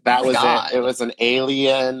stunning. That was God. it. It was an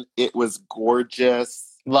alien. It was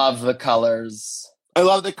gorgeous. Love the colors. I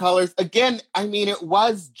love the colors. Again, I mean, it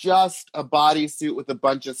was just a bodysuit with a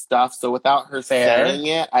bunch of stuff. So without her saying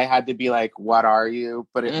it, I had to be like, what are you?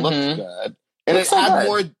 But it looked good. And it had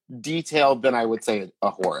more detail than I would say a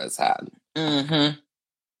Horace had. Mm-hmm.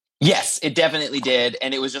 Yes, it definitely did.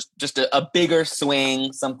 And it was just a bigger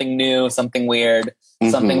swing, something new, something weird,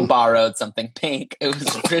 something borrowed, something pink. It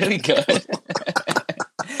was really good.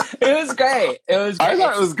 It was great. I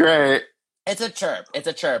thought it was great. It's a chirp.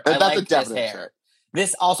 I like a definite this hair. chirp.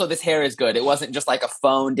 This hair is good. It wasn't just like a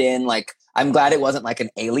phoned in, like, I'm glad it wasn't like an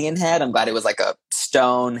alien head. I'm glad it was like a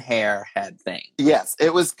stone hair head thing. Yes,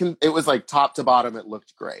 it was like top to bottom. It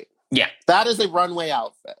looked great. Yeah. That is a runway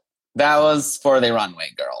outfit. That was for the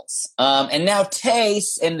runway girls. And now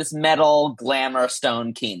Tace in this metal glamour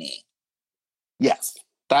stone kini. Yes,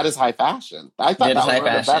 that is high fashion. I thought that was one of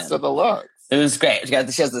the best of the looks. It was great. She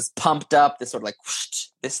has this pumped up, this sort of like whoosh,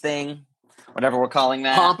 this thing, whatever we're calling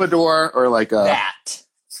that. Pompadour or like a...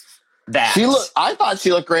 That. I thought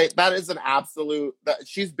she looked great. That is an absolute...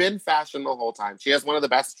 She's been fashion the whole time. She has one of the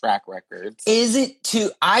best track records. Is it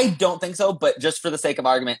too... I don't think so, but just for the sake of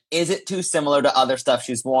argument, is it too similar to other stuff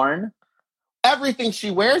she's worn? Everything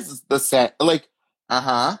she wears is the same. Like...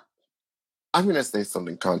 Uh-huh. I'm going to say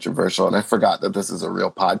something controversial, and I forgot that this is a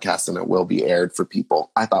real podcast and it will be aired for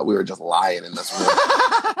people. I thought we were just lying in this room.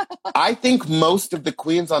 I think most of the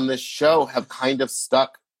queens on this show have kind of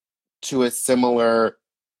stuck to a similar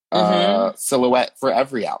silhouette for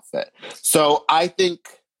every outfit. So I think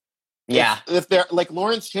if they're like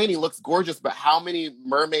Lawrence Chaney looks gorgeous, but how many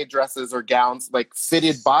mermaid dresses or gowns, like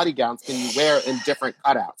fitted body gowns, can you wear in different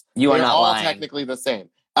cutouts? They're all lying. Technically the same.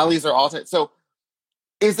 Ellie's are all so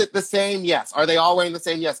is it the same? Yes. Are they all wearing the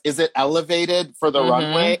same? Yes. Is it elevated for the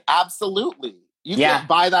runway? Absolutely. You can't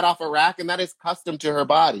buy that off a rack, and that is custom to her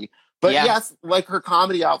body. But yes, like her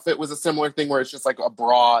comedy outfit was a similar thing where it's just like a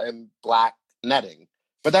bra and black netting.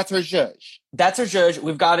 But that's her zhuzh. That's her zhuzh.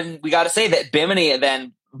 We got to say that Bimini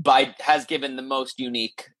then has given the most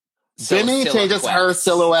unique. Bimini changes her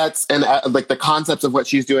silhouettes and like the concepts of what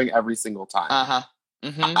she's doing every single time.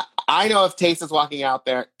 I know if Tace is walking out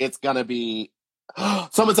there, it's gonna be.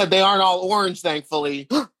 Someone said they aren't all orange, thankfully.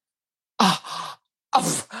 How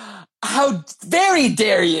very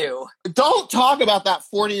dare you? Don't talk about that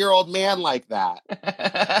 40-year-old man like that.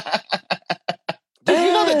 Did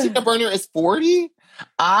you know that Tina Burner is 40?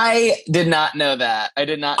 I did not know that. I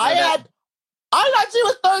did not know that. I thought she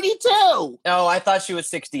was 32. No, I thought she was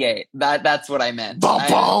 68. That's what I meant. Bum,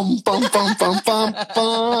 bum, bum, bum, bum, bum,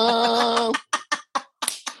 bum.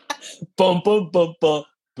 Bum, bum, bum, bum.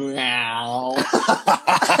 You're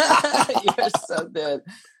so good.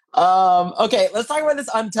 Okay, let's talk about this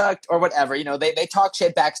Untucked or whatever. You know, they talk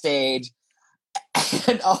shit backstage.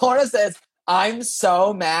 And Ahura says, I'm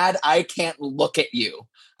so mad I can't look at you.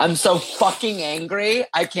 I'm so fucking angry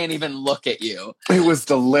I can't even look at you. It was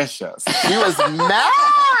delicious. She was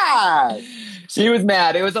mad. She was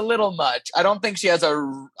mad. It was a little much. I don't think she has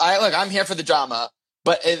I'm here for the drama.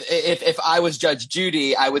 But if I was Judge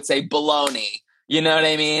Judy, I would say baloney. You know what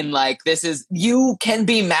I mean? Like, you can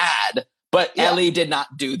be mad, but Ellie did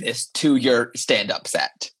not do this to your stand-up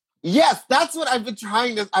set. Yes, that's what I've been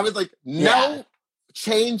trying to... I was like, no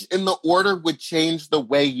change in the order would change the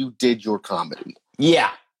way you did your comedy.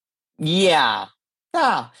 Yeah. And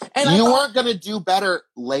you weren't going to do better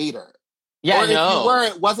later. Yeah, or if you were,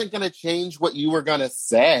 it wasn't going to change what you were going to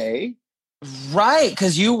say. Right,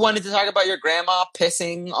 because you wanted to talk about your grandma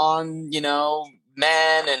pissing on,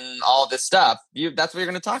 men and all this stuff. That's what you're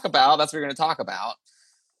going to talk about.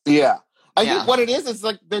 Yeah. I think what it is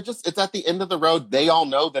like it's at the end of the road. They all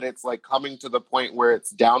know that it's like coming to the point where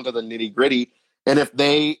it's down to the nitty gritty. And if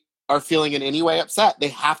they are feeling in any way upset, they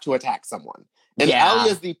have to attack someone. And Ellie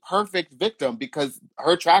is the perfect victim because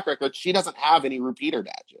her track record, she doesn't have any repeater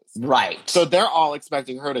badges. Right. So they're all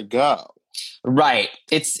expecting her to go. Right.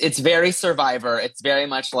 It's very Survivor. It's very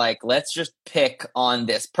much like, let's just pick on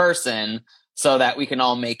this person so that we can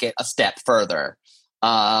all make it a step further. It's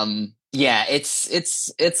not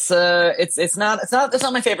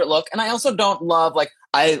my favorite look. And I also don't love,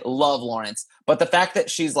 I love Lawrence, but the fact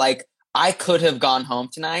that she's like, I could have gone home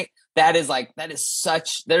tonight. There's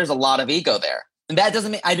a lot of ego there. And that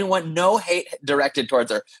doesn't mean I didn't want no hate directed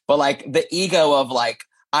towards her, but the ego of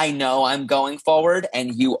I know I'm going forward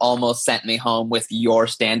and you almost sent me home with your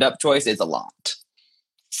stand-up choice is a lot.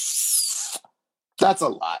 That's a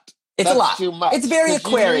lot. It's a lot. Too much. It's very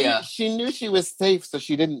Aquaria. She knew she was safe, so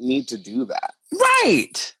she didn't need to do that.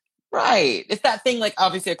 Right. It's that thing,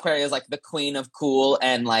 obviously Aquaria is the queen of cool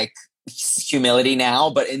and humility now,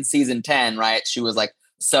 but in season 10, right, she was like,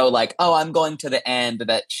 so like, oh, I'm going to the end,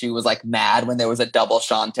 that she was like mad when there was a double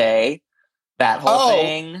Shantae, that whole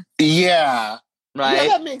thing. Yeah. Right? Yeah,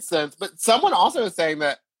 that makes sense. But someone also is saying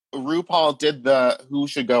that RuPaul did the Who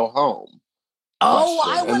Should Go Home question,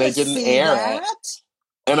 I want to see that.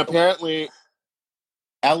 And apparently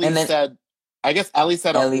Ellie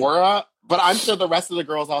said Aurora, but I'm sure the rest of the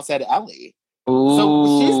girls all said Ellie. Ooh.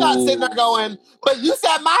 So she's not sitting there going, but you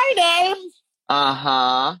said my name.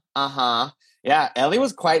 Yeah, Ellie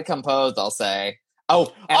was quite composed, I'll say.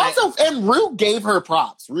 Oh, and Rue gave her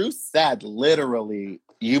props. Rue said literally,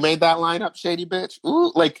 you made that line up, shady bitch.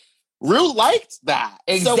 Ooh, like Rue liked that.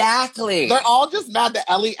 Exactly. So they're all just mad that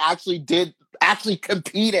Ellie actually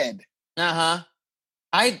competed.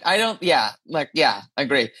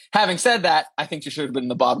 Agree. Having said that, I think she should have been in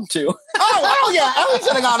the bottom two. Oh, hell yeah. Ellie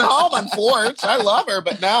should have gone home, unfortunately. I love her,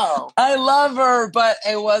 but no. I love her, but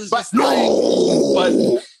it was just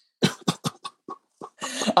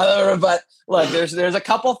I love her, but look, there's a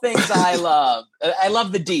couple things I love. I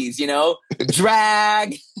love the D's, you know?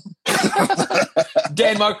 Drag,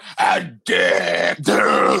 Denmark, and dick.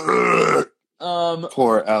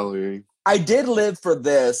 Poor Ellie. I did live for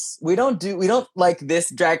this. We don't like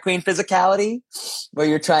this drag queen physicality where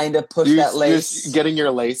you're trying to push that lace. You're getting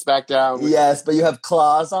your lace back down. Yes, but you have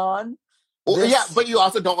claws on. Well, yeah, but you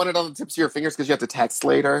also don't want it on the tips of your fingers because you have to text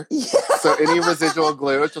later. Yeah. So any residual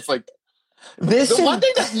glue, it's just like... one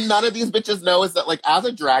thing that none of these bitches know is that, like, as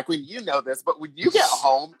a drag queen, you know this, but when you get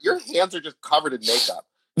home, your hands are just covered in makeup.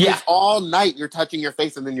 Yeah. All night you're touching your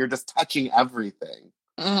face and then you're just touching everything.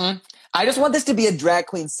 Mm-hmm. I just want this to be a drag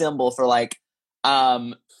queen symbol for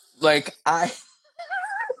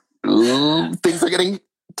things are getting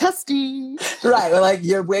testy. Right, or like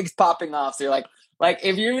your wig's popping off, so you're like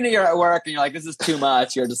if you're at work and you're like, this is too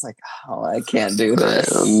much, you're just like, oh, I can't do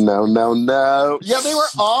this. No. Yeah, they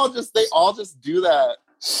all just do that.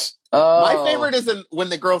 My favorite is when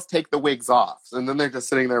the girls take the wigs off and then they're just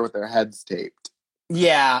sitting there with their heads taped.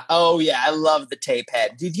 Yeah. Oh yeah, I love the tape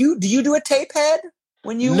head. Do you do a tape head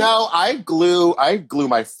when you? No, I glue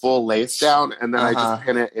my full lace down and then I just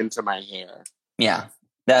pin it into my hair. Yeah,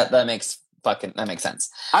 that makes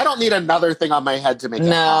sense. I don't need another thing on my head to make it.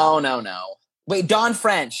 No. Wait, Dawn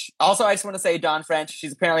French. Also, I just want to say Dawn French.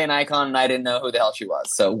 She's apparently an icon, and I didn't know who the hell she was.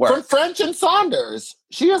 So from French and Saunders,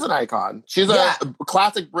 she is an icon. She's a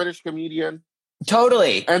classic British comedian.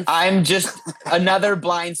 Totally. And I'm just another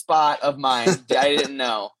blind spot of mine. I didn't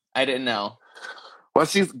know. Well,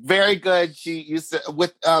 she's very good. She used to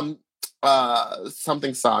with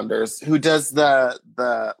something Saunders, who does the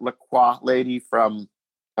La Croix lady from.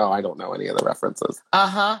 Oh, I don't know any of the references.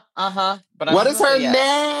 But what is her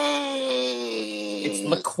name? It's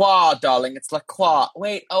La Croix, darling. It's La Croix.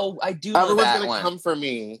 Wait. Oh, I do know Everyone's that gonna one. come for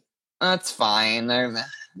me. That's fine.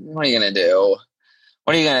 What are you gonna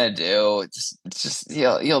do? Just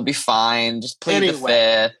you'll be fine. Just plead the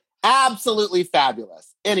fifth. Absolutely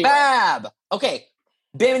fabulous. Anyway. Fab. Okay.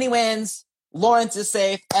 Bimini wins. Lawrence is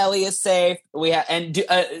safe. Ellie is safe. We have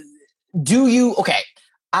do you? Okay.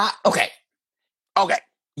 Okay.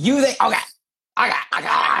 You think? Okay.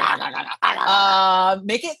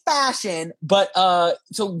 Make it fashion, but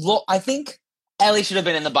so I think Ellie should have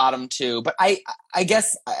been in the bottom two. But I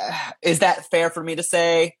guess is that fair for me to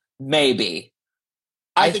say? Maybe.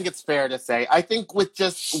 I think it's fair to say. I think with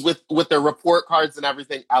the report cards and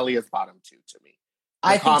everything, Ellie is bottom two to me.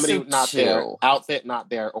 The comedy think so not too. there, outfit not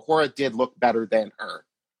there. Ahura did look better than her,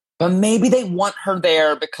 but maybe they want her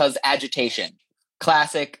there because agitation.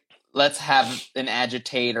 Classic. Let's have an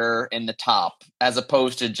agitator in the top, as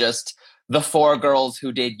opposed to just the four girls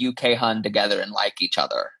who did UK Hun together and like each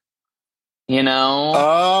other. You know?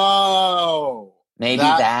 Oh, maybe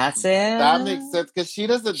that's it. That makes sense because she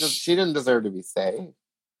didn't deserve to be saved.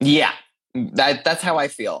 Yeah, that's how I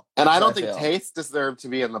feel. And I don't think Taste deserved to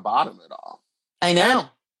be in the bottom at all. I know.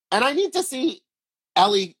 And I need to see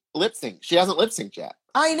Ellie lip sync. She hasn't lip synced yet.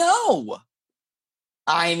 I know.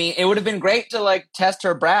 I mean, it would have been great to like test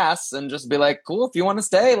her brass and just be like, cool, if you want to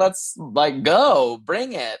stay, let's like go,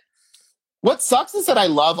 bring it. What sucks is that I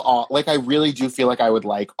love I really do feel like I would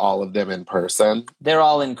like all of them in person. They're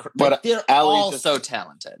all but they're Ellie all so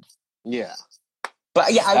talented. Yeah.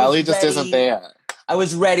 But yeah, Ellie just isn't there. I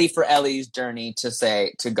was ready for Ellie's journey to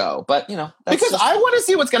go, but you know, because I want to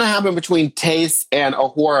see what's going to happen between Tace and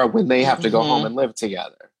Ahura when they have to go home and live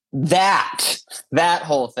together. That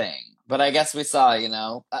whole thing. But I guess we saw, you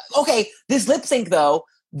know. Okay, this lip sync though,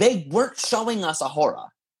 they weren't showing us Ahura.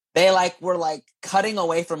 They were cutting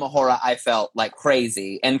away from Ahura. I felt like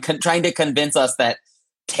crazy and trying to convince us that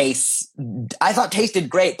Tace did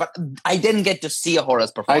great, but I didn't get to see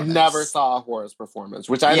Ahora's performance. I never saw Ahora's performance,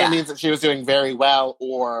 which either means that she was doing very well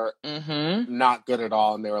or not good at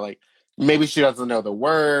all. And they were like, maybe she doesn't know the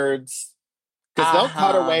words. Because they'll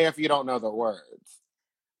cut away if you don't know the words.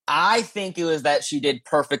 I think it was that she did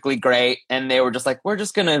perfectly great, and they were just like, we're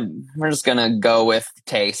just gonna go with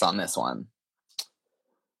Tace on this one.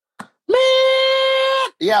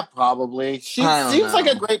 Yeah, probably. She seems like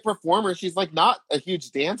a great performer. She's like not a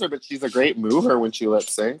huge dancer, but she's a great mover when she lip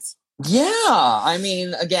syncs. Yeah, I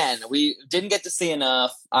mean, again, we didn't get to see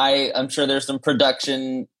enough. I'm sure there's some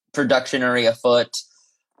productionery afoot.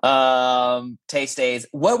 Taste days.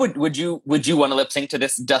 What would you want to lip sync to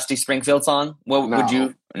this Dusty Springfield song? Would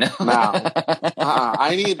you? No.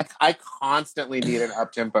 I constantly need an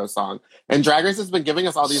up tempo song, and Drag Race has been giving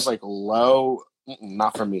us all these like low.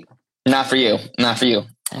 Not for me. Not for you.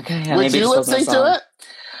 Okay. Yeah, would you lip sync to it?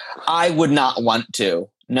 I would not want to.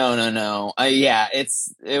 No.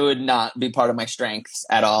 It would not be part of my strengths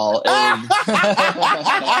at all. And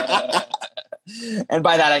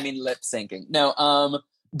by that I mean lip syncing. No.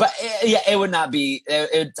 But it would not be.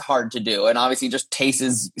 It's hard to do, and obviously, just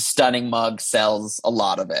Tace's stunning mug sells a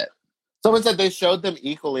lot of it. Someone said they showed them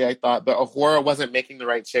equally. I thought, but Ahura wasn't making the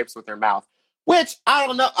right shapes with her mouth, which I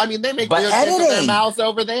don't know. I mean, they make weird shapes with their mouths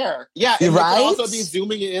over there. Yeah, and right? They could also be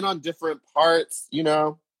zooming in on different parts. You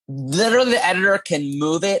know, literally, the editor can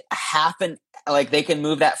move it they can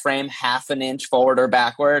move that frame half an inch forward or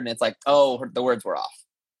backward, and it's like, oh, the words were off.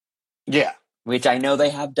 Yeah, which I know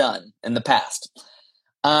they have done in the past.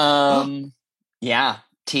 Yeah,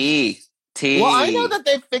 T. Well, I know that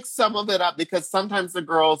they fixed some of it up because sometimes the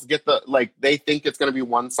girls get they think it's going to be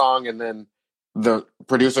one song and then the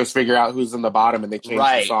producers figure out who's in the bottom and they change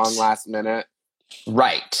the song last minute.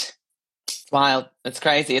 Right. It's wild. It's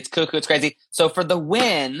crazy. It's cuckoo. It's crazy. So for the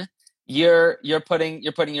win, you're putting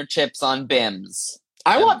your chips on Bims.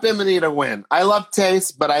 I want Bimini to win. I love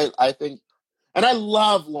Taste, but I think, and I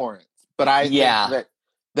love Lawrence, but I think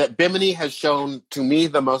that Bimini has shown to me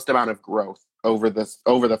the most amount of growth over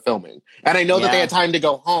the filming. And I know that they had time to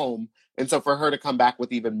go home. And so for her to come back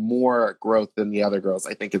with even more growth than the other girls,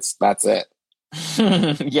 I think that's it.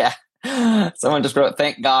 Yeah. Someone just wrote,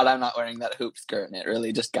 thank God I'm not wearing that hoop skirt. And it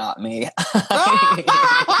really just got me.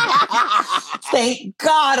 Thank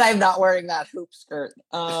God I'm not wearing that hoop skirt.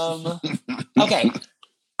 Okay.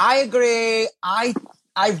 I agree. I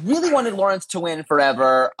really wanted Lawrence to win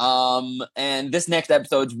forever, and this next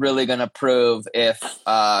episode's really going to prove if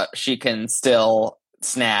she can still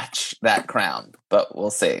snatch that crown, but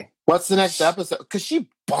we'll see. What's the next episode? Because she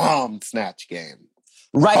bombed Snatch Game.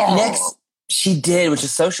 Right, next, she did, which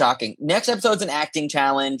is so shocking. Next episode's an acting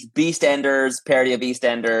challenge, Beastenders, parody of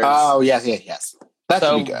EastEnders. Oh, yes. That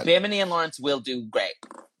should be good. Bimini and Lawrence will do great.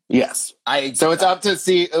 Yes. So it's up to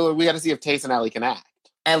see, we got to see if Tace and Ellie can act.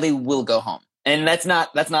 Ellie will go home. And that's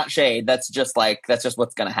not shade. That's just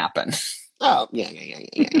what's going to happen. Oh, yeah.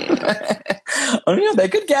 Oh, yeah, they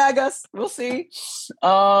could gag us. We'll see.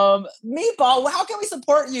 Meatball, how can we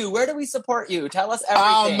support you? Where do we support you? Tell us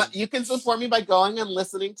everything. You can support me by going and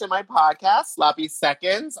listening to my podcast, Sloppy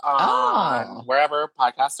Seconds, on wherever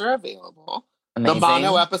podcasts are available. Amazing. The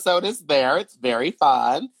Mano episode is there. It's very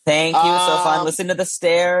fun. Thank you. So fun. Listen to the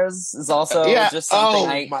Stairs is also just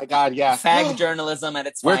something. My God, yeah. Fag journalism at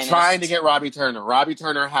its finest. We're trying to get Robbie Turner. Robbie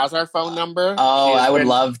Turner has our phone number. Oh, I would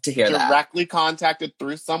love to hear that. Directly contacted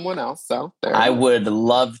through someone else. So I would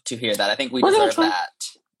love to hear that. I think we deserve that.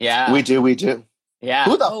 Yeah. We do. Yeah.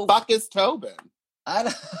 Who the fuck is Tobin? I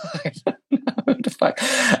don't know who the fuck.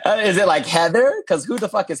 Is it like Heather? Because who the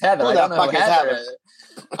fuck is Heather? I don't know who Heather is.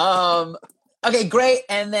 Okay, great.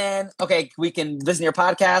 And then, we can listen to your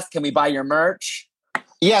podcast. Can we buy your merch?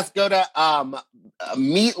 Yes, go to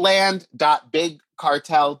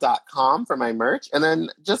meatland.bigcartel.com for my merch. And then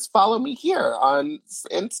just follow me here on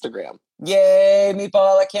Instagram. Yay,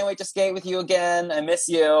 Meatball. I can't wait to skate with you again. I miss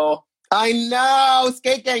you. I know.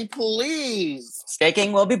 Skate Gang, please. Skate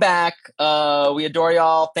Gang will be back. We adore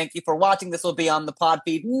y'all. Thank you for watching. This will be on the pod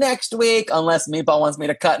feed next week, unless Meatball wants me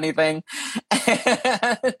to cut anything.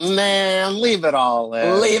 Man, leave it all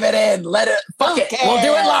in. Leave it in. Let it. Fuck it. We'll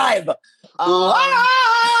do it live.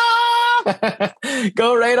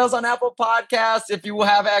 Go rate us on Apple Podcasts. If you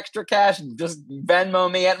have extra cash, just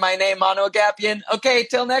Venmo me at my name, Mano Agapion. Okay,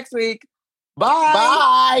 till next week.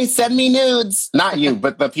 Bye. Send me nudes. Not you,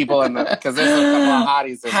 but the people in the, because there's a couple of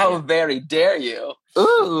hotties in How very dare you.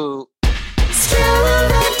 Ooh. Still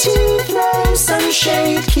ready to throw some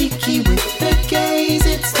shade. Kiki with the gaze.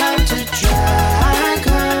 It's time to drag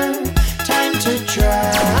her. Time to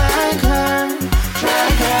drag her.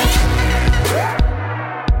 Drag her.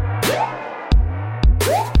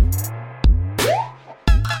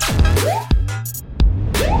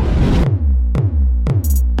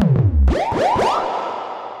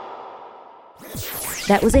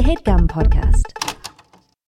 That was a HeadGum podcast.